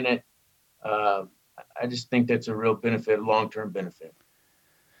enjoying it, I just think that's a real benefit, long-term benefit.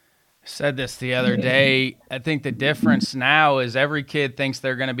 I said this the other day. I think the difference now is every kid thinks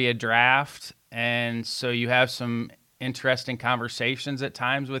they're going to be a draft, and so you have some interesting conversations at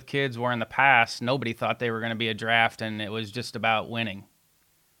times with kids where in the past nobody thought they were going to be a draft, and it was just about winning.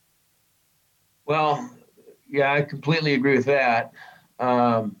 Well, yeah, I completely agree with that.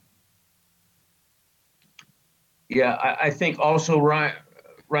 I think also,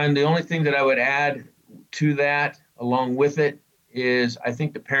 Ryan, the only thing that I would add to that along with it is I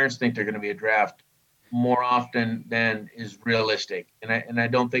think the parents think they're going to be a draft more often than is realistic. And I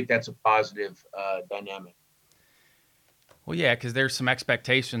don't think that's a positive dynamic. Well, yeah, because there's some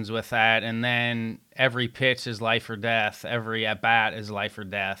expectations with that, and then every pitch is life or death. Every at-bat is life or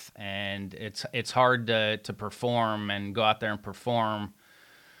death, and it's hard to perform and go out there and perform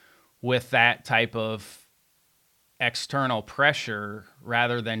with that type of external pressure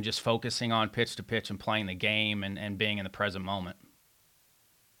rather than just focusing on pitch to pitch and playing the game and being in the present moment.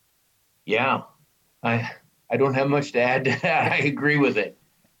 Yeah, I don't have much to add to that. I agree with it.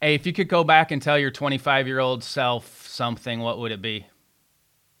 Hey, if you could go back and tell your 25-year-old self something, what would it be?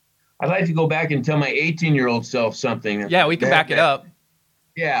 I'd like to go back and tell my 18-year-old self something. Yeah, we can back it up.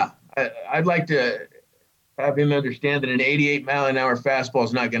 Yeah, I'd like to have him understand that an 88-mile-an-hour fastball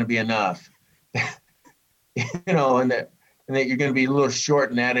is not going to be enough. And that you're going to be a little short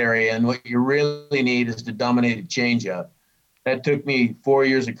in that area, and what you really need is to dominate a changeup. That took me 4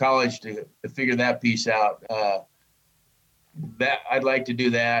 years of college to figure that piece out. That I'd like to do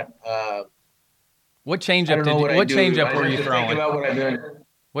that. What changeup were you throwing? About what I'm doing.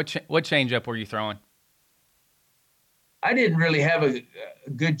 What changeup were you throwing? I didn't really have a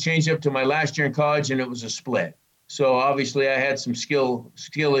good changeup to my last year in college, and it was a split. So obviously I had some skill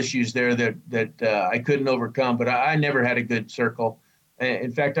issues there that I couldn't overcome, but I never had a good circle.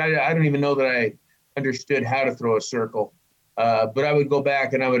 In fact, I don't even know that I understood how to throw a circle. But I would go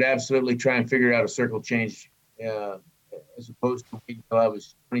back and I would absolutely try and figure out a circle change as opposed to waiting until I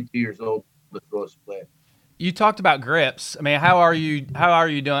was 22 years old to throw a split. You talked about grips. I mean, how are you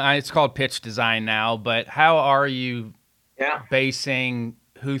doing? It's called pitch design now, but how are you basing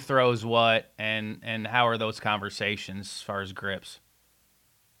who throws what and how are those conversations as far as grips?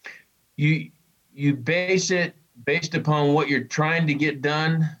 You base it based upon what you're trying to get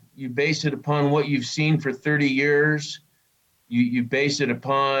done. You base it upon what you've seen for 30 years. You base it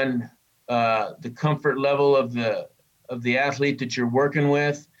upon the comfort level of the athlete that you're working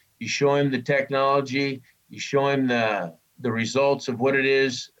with. You show him the technology. You show him the results of what it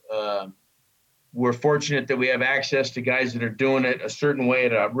is. We're fortunate that we have access to guys that are doing it a certain way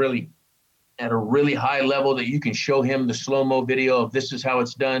at a really high level that you can show him the slow-mo video of this is how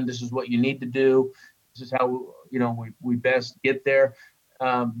it's done. This is what you need to do. This is how we best get there.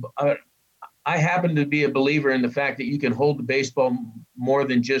 I happen to be a believer in the fact that you can hold the baseball more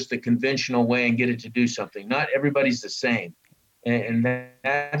than just the conventional way and get it to do something. Not everybody's the same. And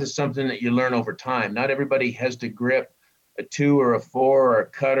that is something that you learn over time. Not everybody has to grip a 2 or a 4 or a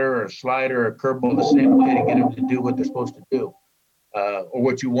cutter or a slider or a curveball the same way to get them to do what they're supposed to do or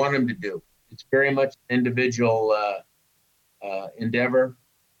what you want them to do. It's very much an individual endeavor.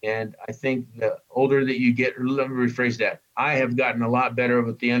 And I think the older that you get, let me rephrase that. I have gotten a lot better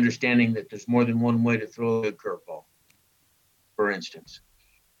with the understanding that there's more than one way to throw a curveball, for instance.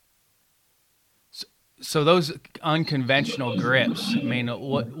 So those unconventional grips, I mean,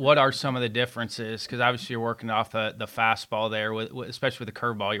 what are some of the differences? Because obviously you're working off the fastball there, especially with the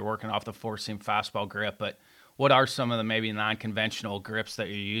curveball, you're working off the four-seam fastball grip. But what are some of the maybe non-conventional grips that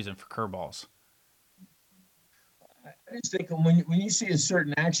you're using for curveballs? I just think when you see a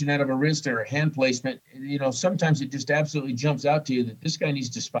certain action out of a wrist or a hand placement, sometimes it just absolutely jumps out to you that this guy needs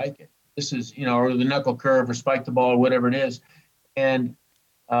to spike it. This is, or the knuckle curve or spike the ball or whatever it is. And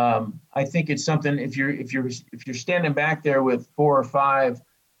I think it's something, if you're standing back there with 4 or 5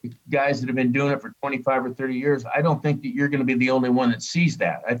 guys that have been doing it for 25 or 30 years, I don't think that you're going to be the only one that sees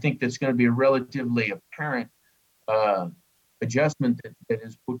that. I think that's going to be a relatively apparent adjustment that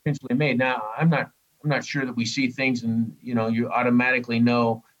is potentially made. Now, I'm not sure that we see things and, you automatically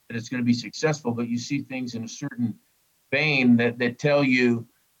know that it's going to be successful, but you see things in a certain vein that tell you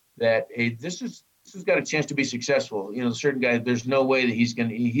that, hey, this has got a chance to be successful. Certain guy, there's no way that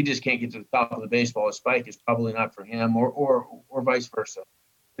he just can't get to the top of the baseball. A spike is probably not for him, or vice versa.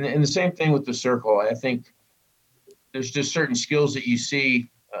 And the same thing with the circle. I think there's just certain skills that you see,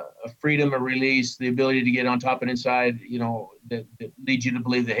 a freedom of release, the ability to get on top and inside, that leads you to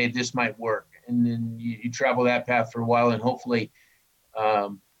believe that, hey, this might work. And then you travel that path for a while, and hopefully,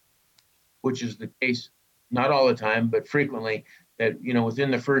 which is the case, not all the time, but frequently, that, within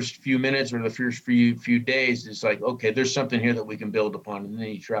the first few minutes or the first few days, it's like, okay, there's something here that we can build upon, and then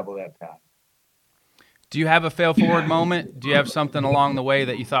you travel that path. Do you have a fail-forward moment? Do you have something along the way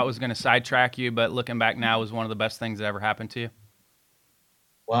that you thought was going to sidetrack you, but looking back now was one of the best things that ever happened to you?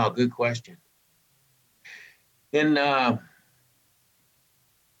 Wow, good question. In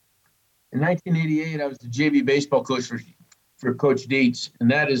 1988, I was the JV baseball coach for Coach Dietz, and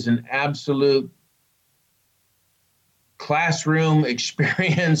that is an absolute classroom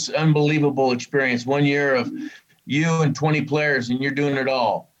experience, unbelievable experience. 1 year of you and 20 players, and you're doing it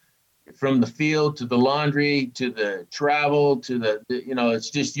all. From the field to the laundry to the travel to the it's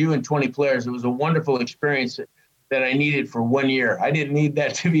just you and 20 players. It was a wonderful experience that I needed for 1 year. I didn't need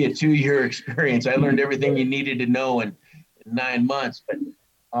that to be a 2-year experience. I learned everything you needed to know in 9 months. But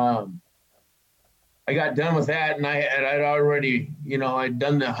I got done with that, and I'd already, I'd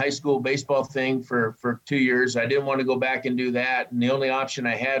done the high school baseball thing for 2 years. I didn't want to go back and do that. And the only option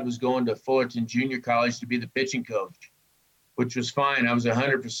I had was going to Fullerton Junior College to be the pitching coach, which was fine. I was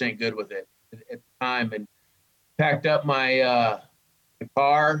 100% good with it at the time, and packed up my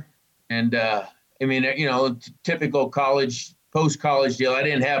car. And typical post-college deal. I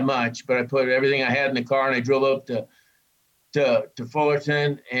didn't have much, but I put everything I had in the car, and I drove up to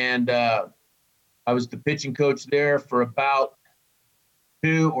Fullerton, and I was the pitching coach there for about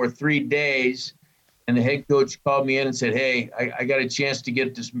 2 or 3 days. And the head coach called me in and said, hey, I got a chance to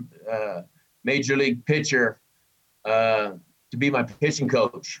get this major league pitcher to be my pitching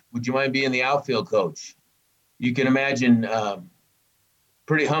coach. Would you mind being the outfield coach? You can imagine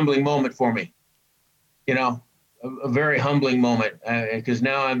pretty humbling moment for me, a very humbling moment, because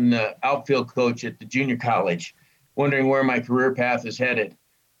now I'm the outfield coach at the junior college, wondering where my career path is headed.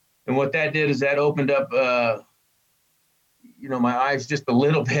 And what that did is that opened up, my eyes just a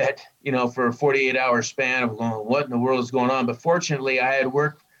little bit, for a 48-hour span of going, what in the world is going on? But fortunately, I had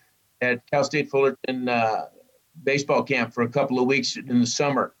worked at Cal State Fullerton baseball camp for a couple of weeks in the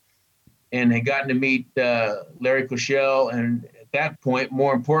summer, and had gotten to meet Larry Cochell, and at that point,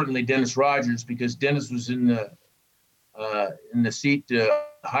 more importantly, Dennis Rogers, because Dennis was in the seat to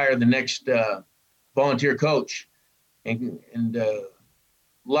hire the next volunteer coach, and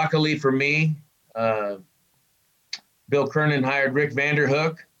luckily for me, Bill Kernan hired Rick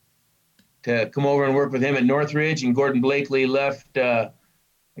Vanderhook to come over and work with him at Northridge, and Gordon Blakely left,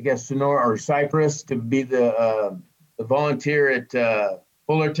 Sonora or Cypress to be the volunteer at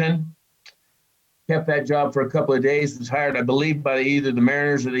Fullerton. Kept that job for a couple of days, was hired, I believe, by either the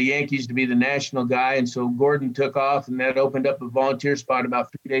Mariners or the Yankees to be the national guy. And so Gordon took off, and that opened up a volunteer spot about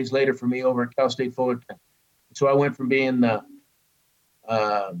 3 days later for me over at Cal State Fullerton. So I went from being the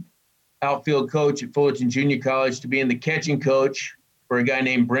outfield coach at Fullerton Junior College to being the catching coach for a guy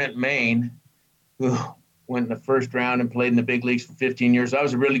named Brent Main, who went in the first round and played in the big leagues for 15 years. I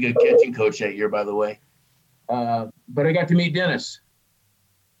was a really good catching coach that year, by the way. But I got to meet Dennis.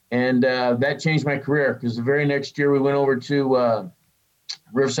 And that changed my career, because the very next year we went over to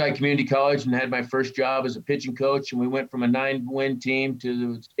Riverside Community College and had my first job as a pitching coach. And we went from a 9-win team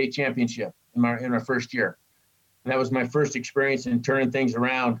to the state championship in our first year. And that was my first experience in turning things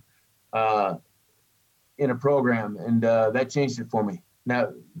around in a program. And that changed it for me. Now,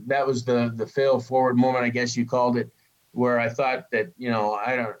 that was the fail forward moment, I guess you called it, where I thought that,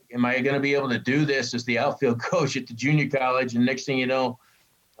 am I going to be able to do this as the outfield coach at the junior college? And next thing you know,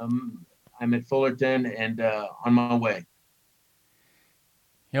 I'm at Fullerton and on my way.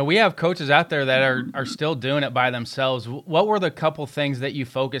 We have coaches out there that are still doing it by themselves. What were the couple things that you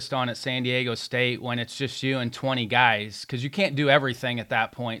focused on at San Diego State when it's just you and 20 guys? Because you can't do everything at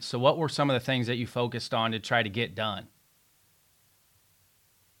that point. So what were some of the things that you focused on to try to get done?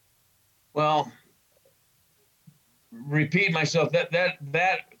 Well, repeat myself.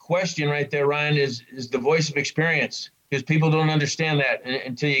 That question right there, Ryan, is the voice of experience. because people don't understand that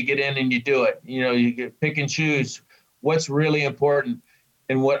until you get in and you do it. You get pick and choose what's really important.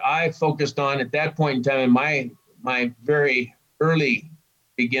 And what I focused on at that point in time in my very early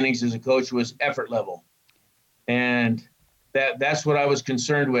beginnings as a coach was effort level. And that's what I was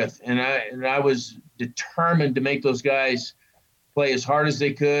concerned with. And I was determined to make those guys play as hard as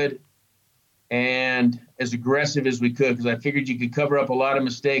they could and as aggressive as we could, because I figured you could cover up a lot of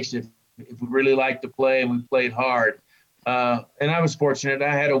mistakes if we really liked to play and we played hard. And I was fortunate.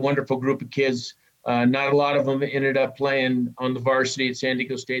 I had a wonderful group of kids. Not a lot of them ended up playing on the varsity at San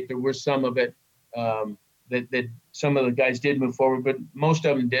Diego State. There were some of it that some of the guys did move forward, but most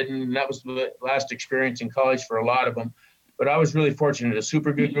of them didn't. And that was the last experience in college for a lot of them. But I was really fortunate. A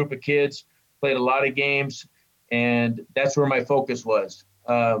super good group of kids, played a lot of games, and that's where my focus was.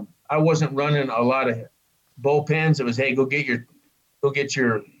 I wasn't running a lot of bullpens. It was, hey, go get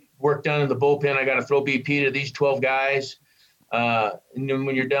your work done in the bullpen. I got to throw BP to these 12 guys. And then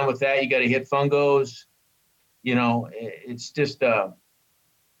when you're done with that, you got to hit fungos. It's just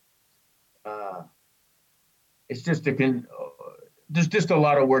there's just a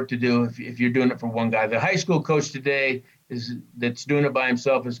lot of work to do if you're doing it for one guy. The high school coach today that's doing it by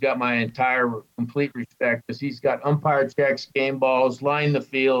himself has got my entire complete respect, because he's got umpire checks, game balls, line the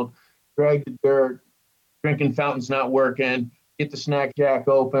field, drag the dirt, drinking fountains not working, get the snack shack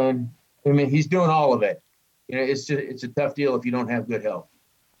open. I mean, he's doing all of it. It's a tough deal if you don't have good help.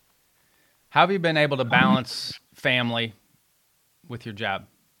 How have you been able to balance family with your job?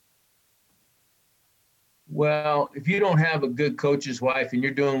 Well, if you don't have a good coach's wife and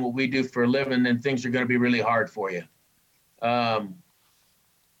you're doing what we do for a living, then things are going to be really hard for you. But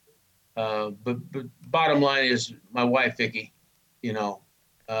bottom line is my wife, Vicky,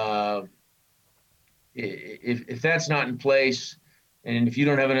 if that's not in place, and if you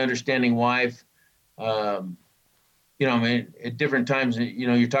don't have an understanding wife, at different times,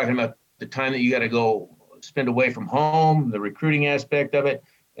 you're talking about the time that you got to go spend away from home, the recruiting aspect of it.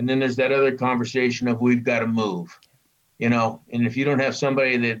 And then there's that other conversation of we've got to move, and if you don't have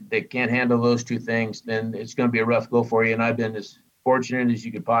somebody that can't handle those two things, then it's going to be a rough go for you. And I've been as fortunate as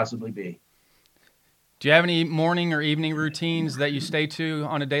you could possibly be. Do you have any morning or evening routines that you stay to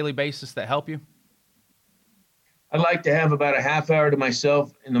on a daily basis that help you? I'd like to have about a half hour to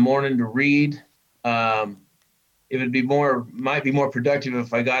myself in the morning to read. It might be more productive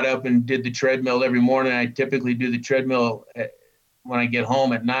if I got up and did the treadmill every morning. I typically do the treadmill when I get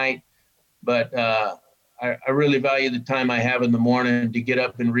home at night, but I really value the time I have in the morning to get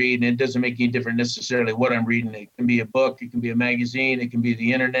up and read. And it doesn't make any difference necessarily what I'm reading. It can be a book, it can be a magazine, it can be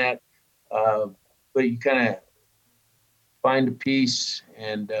the internet, but you kind of find a piece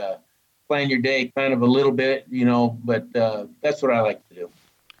and plan your day kind of a little bit, but that's what I like to do.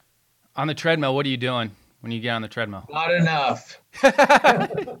 On the treadmill, what are you doing when you get on the treadmill? Not enough.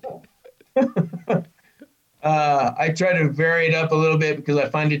 I try to vary it up a little bit because I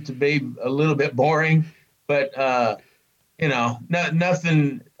find it to be a little bit boring, but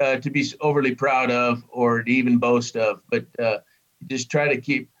nothing to be overly proud of or to even boast of, but just try to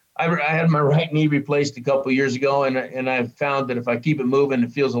keep. I had my right knee replaced a couple of years ago, and I've found that if I keep it moving,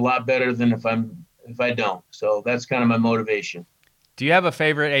 it feels a lot better than if I don't. So that's kind of my motivation. Do you have a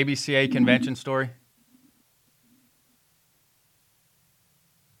favorite ABCA convention story?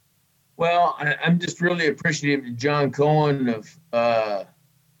 Well, I'm just really appreciative to John Cohen of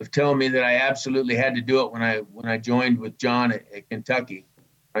telling me that I absolutely had to do it when I joined with John at Kentucky.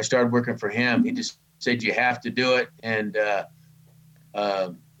 I started working for him. He just said you have to do it, and it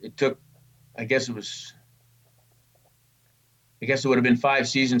took. I guess it would have been 5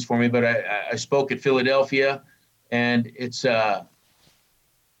 seasons for me, but I spoke at Philadelphia, and it's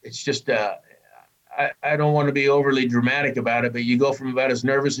just. I don't want to be overly dramatic about it, but you go from about as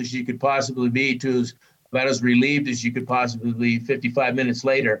nervous as you could possibly be to about as relieved as you could possibly be 55 minutes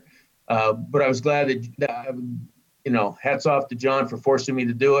later. But I was glad that, hats off to John for forcing me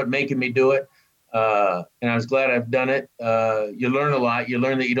to do it, making me do it. And I was glad I've done it. You learn a lot. You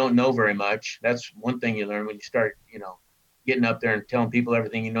learn that you don't know very much. That's one thing you learn when you start, getting up there and telling people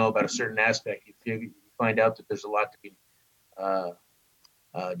everything you know about a certain aspect. You find out that there's a lot to be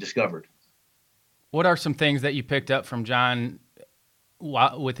discovered. What are some things that you picked up from John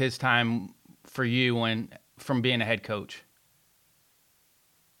with his time for you from being a head coach?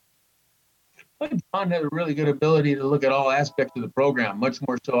 John had a really good ability to look at all aspects of the program, much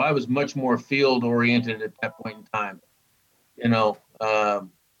more so. I was much more field oriented at that point in time.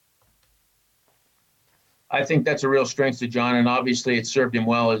 I think that's a real strength to John, and obviously it served him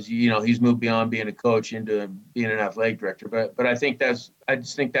well as he's moved beyond being a coach into being an athletic director. But I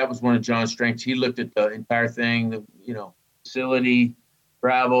just think that was one of John's strengths. He looked at the entire thing, facility,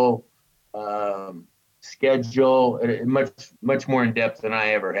 travel, schedule, much more in depth than I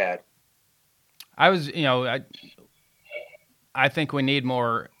ever had. I think we need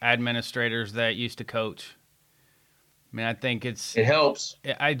more administrators that used to coach. I mean, I think it helps.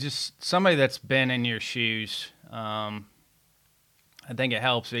 Somebody that's been in your shoes. I think it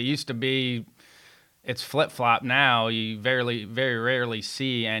helps. It used to be, it's flip-flop now. You very rarely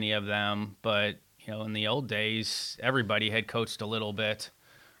see any of them. But, in the old days, everybody had coached a little bit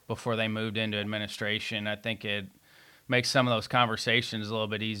before they moved into administration. I think it makes some of those conversations a little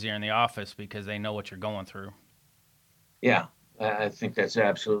bit easier in the office because they know what you're going through. Yeah, I think that's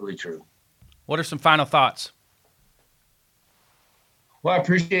absolutely true. What are some final thoughts? Well, I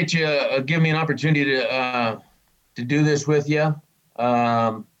appreciate you giving me an opportunity to do this with you.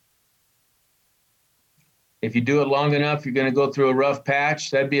 If you do it long enough, you're going to go through a rough patch.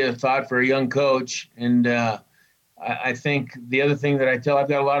 That'd be a thought for a young coach. And I think the other thing that I've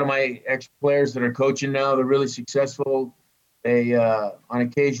got a lot of my ex-players that are coaching now. They're really successful. They, on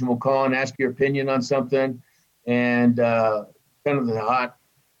occasion, will call and ask your opinion on something. And kind of the hot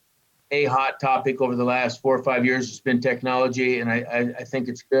topic over the last 4 or 5 years has been technology. And I think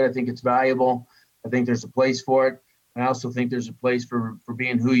it's good. I think it's valuable. I think there's a place for it. I also think there's a place for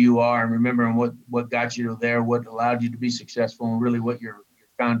being who you are and remembering what got you there, what allowed you to be successful, and really what your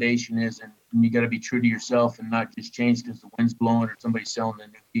foundation is. And you got to be true to yourself and not just change because the wind's blowing or somebody's selling a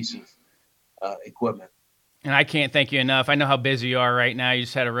new piece of equipment. And I can't thank you enough. I know how busy you are right now. You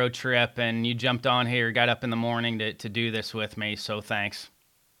just had a road trip, and you jumped on here, got up in the morning to do this with me, so thanks.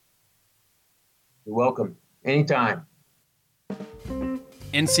 You're welcome. Anytime.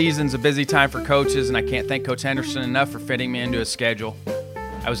 In season's a busy time for coaches, and I can't thank Coach Henderson enough for fitting me into his schedule.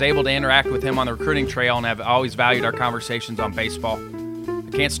 I was able to interact with him on the recruiting trail and have always valued our conversations on baseball.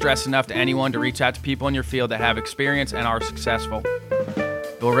 I can't stress enough to anyone to reach out to people in your field that have experience and are successful.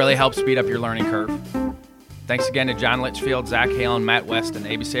 It will really help speed up your learning curve. Thanks again to John Litchfield, Zach Hale, and Matt West in the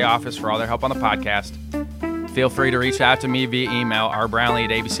ABCA office for all their help on the podcast. Feel free to reach out to me via email,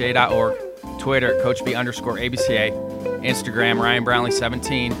 rbrownlee@abca.org, Twitter at CoachB_ABCA, Instagram,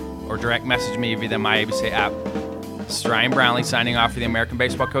 RyanBrownlee17, or direct message me via the My ABCA app. This is Ryan Brownlee signing off for the American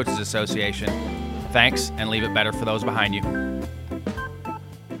Baseball Coaches Association. Thanks, and leave it better for those behind you.